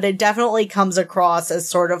American, but it definitely comes across as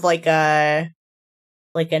sort of like a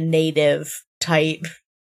native type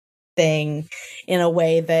thing in a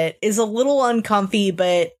way that is a little uncomfy,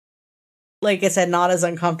 but, like I said, not as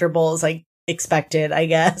uncomfortable as I expected, I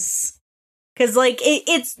guess. Cause, like,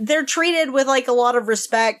 they're treated with, like, a lot of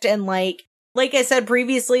respect, and, like I said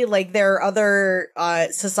previously, like, there are other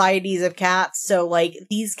societies of cats, so, like,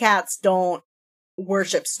 these cats don't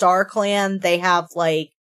worship Star Clan. They have,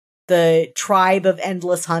 like, the Tribe of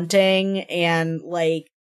Endless Hunting, and, like,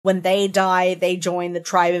 when they die, they join the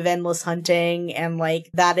Tribe of Endless Hunting, and, like,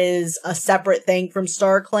 that is a separate thing from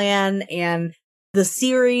Star Clan, and the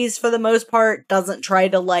series, for the most part, doesn't try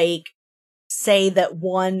to, like, say that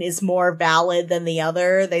one is more valid than the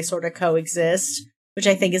other. They sort of coexist, which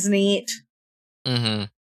I think is neat. Mm-hmm.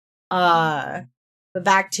 But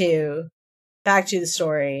back to the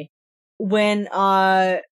story. When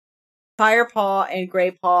Firepaw and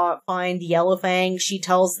Graypaw find Yellowfang, she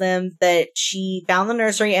tells them that she found the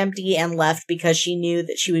nursery empty and left because she knew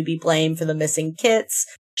that she would be blamed for the missing kits.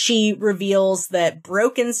 She reveals that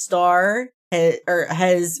Broken Star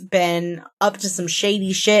has been up to some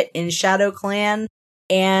shady shit in Shadow Clan,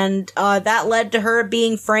 And that led to her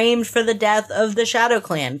being framed for the death of the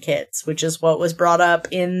ShadowClan kids, which is what was brought up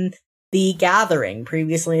in the Gathering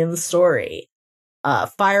previously in the story.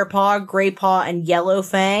 Firepaw, Greypaw, and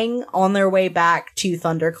Yellowfang, on their way back to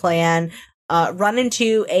ThunderClan, run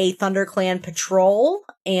into a ThunderClan patrol,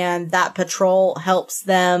 and that patrol helps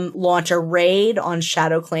them launch a raid on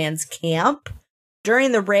ShadowClan's camp.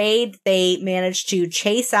 During the raid, they manage to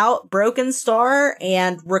chase out Broken Star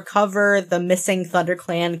and recover the missing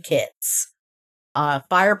ThunderClan kits.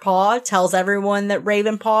 Firepaw tells everyone that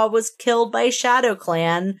Ravenpaw was killed by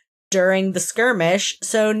ShadowClan during the skirmish,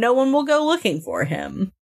 so no one will go looking for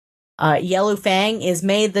him. Yellowfang is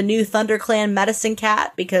made the new ThunderClan medicine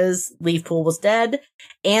cat because Leafpool was dead,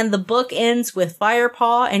 and the book ends with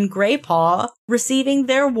Firepaw and Greypaw receiving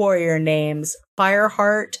their warrior names,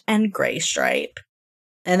 Fireheart and Greystripe.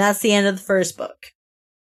 And that's the end of the first book.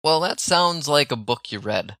 Well, that sounds like a book you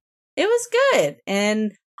read. It was good,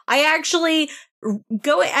 and I actually...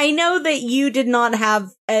 I know that you did not have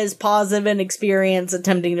as positive an experience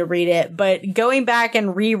attempting to read it, but going back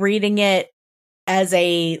and rereading it as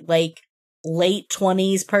a, late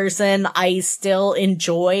 20s person, I still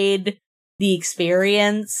enjoyed the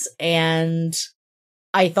experience, and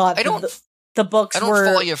I thought the books were... I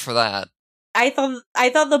don't fault you for that. I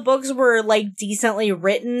thought the books were, decently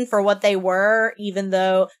written for what they were, even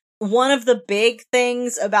though one of the big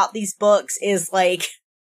things about these books is,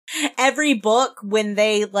 every book, when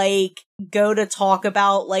they, go to talk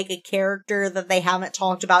about, a character that they haven't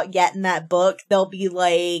talked about yet in that book, they'll be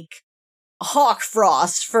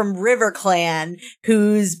Hawkfrost from RiverClan,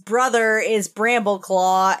 whose brother is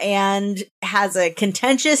Brambleclaw and has a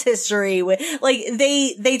contentious history with,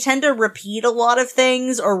 they tend to repeat a lot of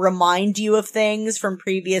things or remind you of things from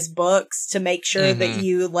previous books to make sure that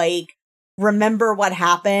you, remember what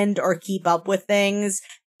happened or keep up with things.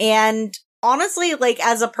 And honestly,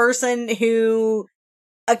 as a person who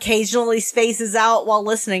occasionally spaces out while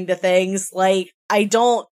listening to things, I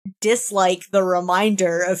don't dislike the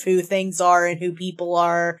reminder of who things are and who people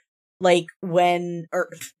are,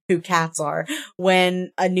 who cats are,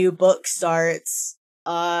 when a new book starts.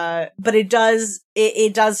 But it does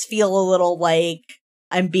feel a little like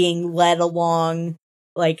I'm being led along,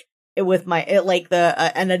 with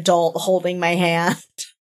an adult holding my hand.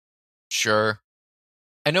 Sure.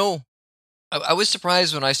 I know. I was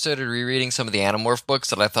surprised when I started rereading some of the Animorph books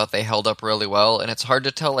that I thought they held up really well, and it's hard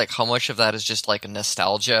to tell how much of that is just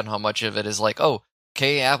nostalgia and how much of it is oh,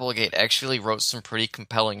 Kay Applegate actually wrote some pretty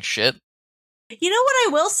compelling shit. You know what I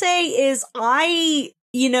will say is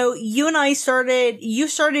you and I you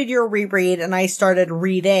started your reread and I started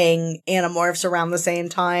reading Animorphs around the same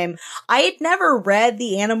time. I had never read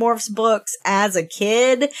the Animorphs books as a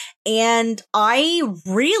kid, and I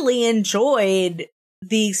really enjoyed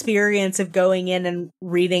the experience of going in and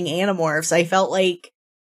reading Animorphs. I felt like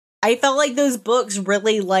those books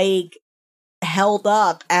really held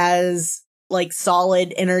up as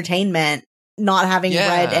solid entertainment, not having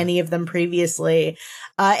read any of them previously.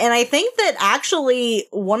 And I think that actually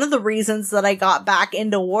one of the reasons that I got back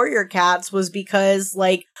into Warrior Cats was because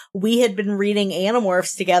we had been reading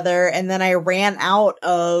Animorphs together, and then I ran out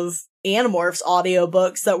of Animorphs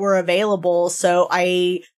audiobooks that were available, so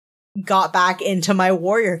I got back into my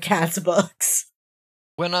Warrior Cats books.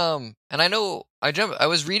 When and I know I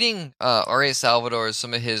was reading R.A. Salvador's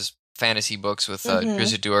some of his fantasy books with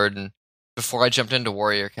Drizzt Do'Urden before I jumped into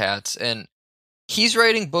Warrior Cats, and he's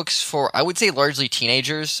writing books for, I would say, largely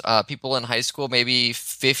teenagers, people in high school, maybe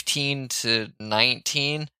 15 to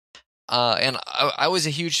 19. And I was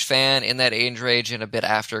a huge fan in that age range and a bit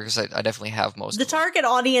after, because I definitely have most The of them. target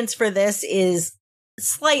audience for this is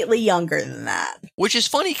slightly younger than that. Which is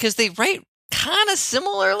funny, because they write kind of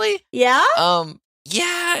similarly. Yeah?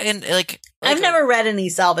 Yeah, and I've never read any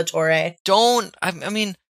Salvatore. I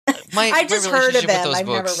mean, I just heard of him. I've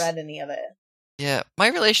books, never read any of it. Yeah, my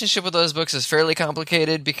relationship with those books is fairly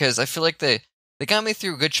complicated, because I feel like they got me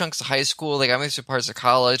through good chunks of high school, they got me through parts of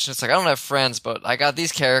college, and it's I don't have friends, but I got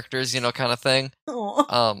these characters, kind of thing.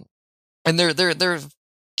 Aww. And they're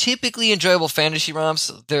typically enjoyable fantasy romps.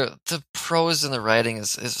 The prose and the writing is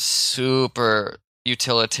super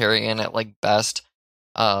utilitarian at best.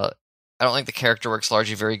 I don't think the character work's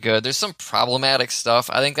largely very good. There's some problematic stuff.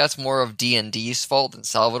 I think that's more of D&D's fault than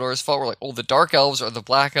Salvador's fault. We're the Dark Elves are the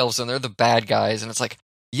Black Elves, and they're the bad guys. And it's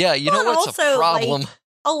yeah, you know what's a problem?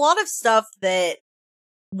 A lot of stuff that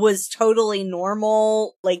was totally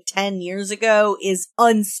normal 10 years ago is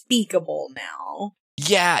unspeakable now.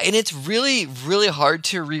 Yeah, and it's really, really hard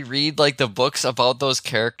to reread the books about those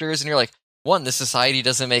characters, and you're one, the society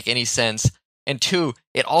doesn't make any sense. And 2,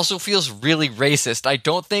 it also feels really racist. I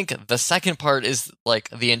don't think the second part is, like,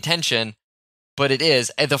 the intention, but it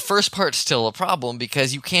is. And the first part's still a problem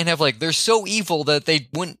because you can't have, like, they're so evil that they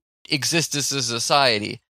wouldn't exist as a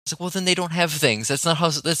society. It's like, well, then they don't have things. That's not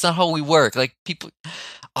how we work. Like, people...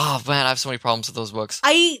 Oh, man, I have so many problems with those books.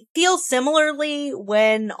 I feel similarly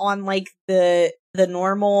when on, like, the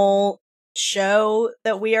normal show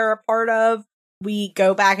that we are a part of, we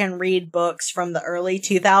go back and read books from the early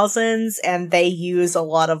 2000s, and they use a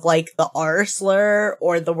lot of, like, the R slur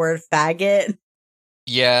or the word faggot.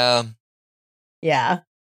 Yeah. Yeah.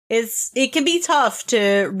 It can be tough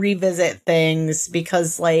to revisit things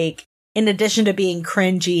because, like, in addition to being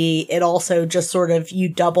cringy, it also just sort of, you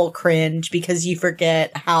double cringe because you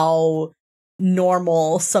forget how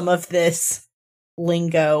normal some of this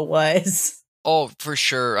lingo was. Oh, for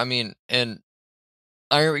sure. I mean, and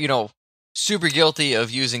I, super guilty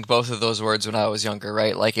of using both of those words when I was younger,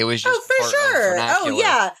 right? Like, it was just for sure. Oh,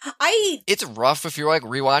 yeah. It's rough if you're, like,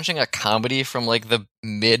 rewatching a comedy from, like, the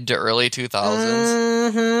mid to early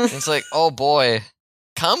 2000s. Mm-hmm. It's like, oh boy,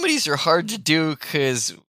 comedies are hard to do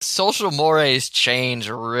because social mores change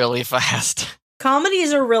really fast.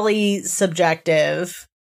 Comedies are really subjective,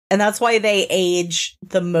 and that's why they age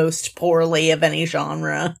the most poorly of any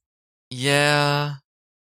genre. Yeah.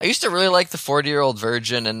 I used to really like the 40-Year-Old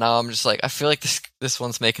Virgin, and now I'm just like, I feel like this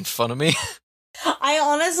one's making fun of me. I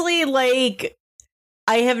honestly, like,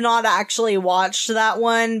 I have not actually watched that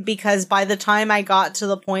one because by the time I got to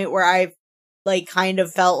the point where I, like, kind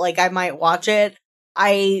of felt like I might watch it,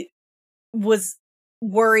 I was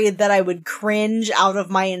worried that I would cringe out of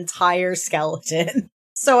my entire skeleton.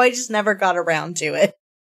 So I just never got around to it.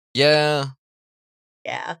 Yeah.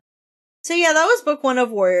 Yeah. So yeah, that was book 1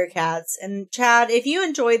 of Warrior Cats. And Chad, if you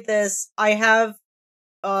enjoyed this, I have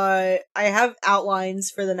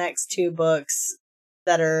outlines for the next 2 books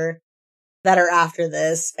that are after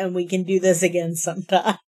this, and we can do this again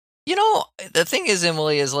sometime. The thing is,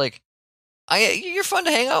 Emily, is like, you're fun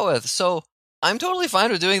to hang out with, so I'm totally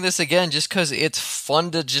fine with doing this again just because it's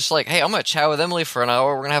fun to just like, hey, I'm going to chat with Emily for an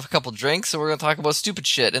hour, we're going to have a couple drinks, and we're going to talk about stupid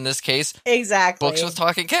shit, in this case. Exactly. Books with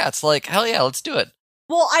talking cats. Like, hell yeah, let's do it.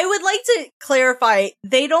 Well, I would like to clarify,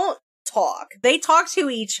 they don't talk. They talk to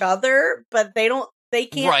each other, but they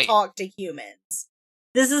can't talk to humans.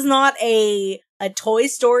 This is not a Toy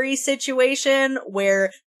Story situation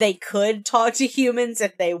where they could talk to humans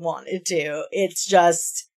if they wanted to. It's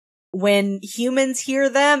just, when humans hear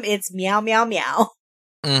them, it's meow, meow, meow.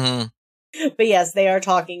 Mm-hmm. But yes, they are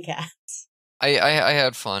talking cats. I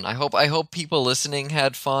had fun. I hope people listening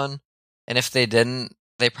had fun. And if they didn't,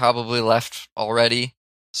 they probably left already.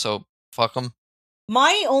 So, fuck them.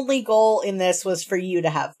 My only goal in this was for you to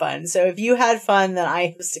have fun. So if you had fun, then I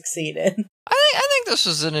have succeeded. I think this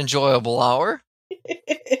was an enjoyable hour.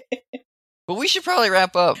 But we should probably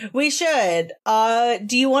wrap up. We should.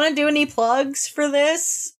 Do you want to do any plugs for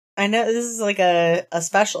this? I know this is like a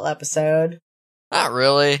special episode. Not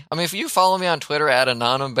really. I mean, if you follow me on Twitter at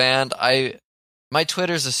AnonymBand, my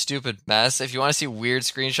Twitter's a stupid mess. If you want to see weird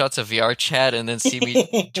screenshots of VR chat and then see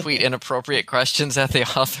me tweet inappropriate questions at the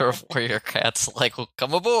author of Warrior Cats, like, well,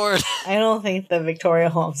 come aboard. I don't think that Victoria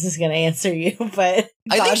Holmes is going to answer you, but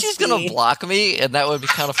I think she's going to block me, and that would be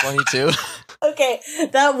kind of funny too. Okay,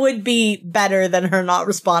 that would be better than her not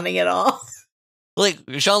responding at all. Like,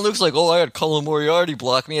 Jean-Luc's like, oh, I had Colin Moriarty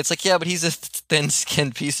block me. It's like, yeah, but he's a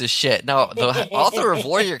thin-skinned piece of shit. No, the author of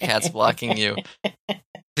Warrior Cat's blocking you.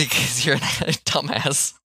 Because you're a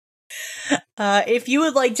dumbass. If you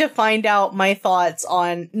would like to find out my thoughts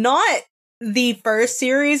on not the first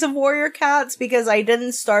series of Warrior Cats, because I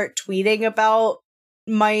didn't start tweeting about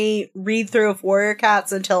my read through of Warrior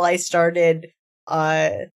Cats until I started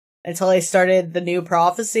the New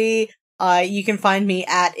Prophecy, you can find me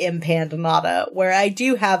at Impandonata, where I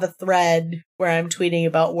do have a thread where I'm tweeting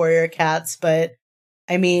about Warrior Cats, but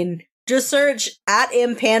I mean, just search at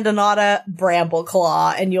Impandonata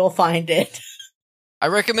Brambleclaw and you'll find it. I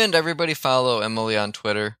recommend everybody follow Emily on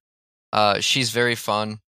Twitter. She's very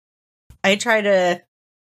fun. I try to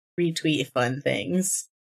retweet fun things.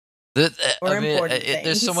 Important things.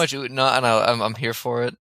 There's so much and I'm here for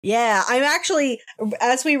it. Yeah, I'm actually,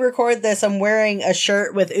 as we record this, I'm wearing a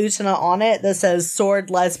shirt with Utena on it that says, "Sword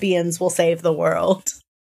lesbians will save the world."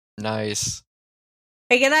 Nice.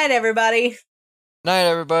 Hey, good night, everybody. Night,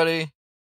 everybody.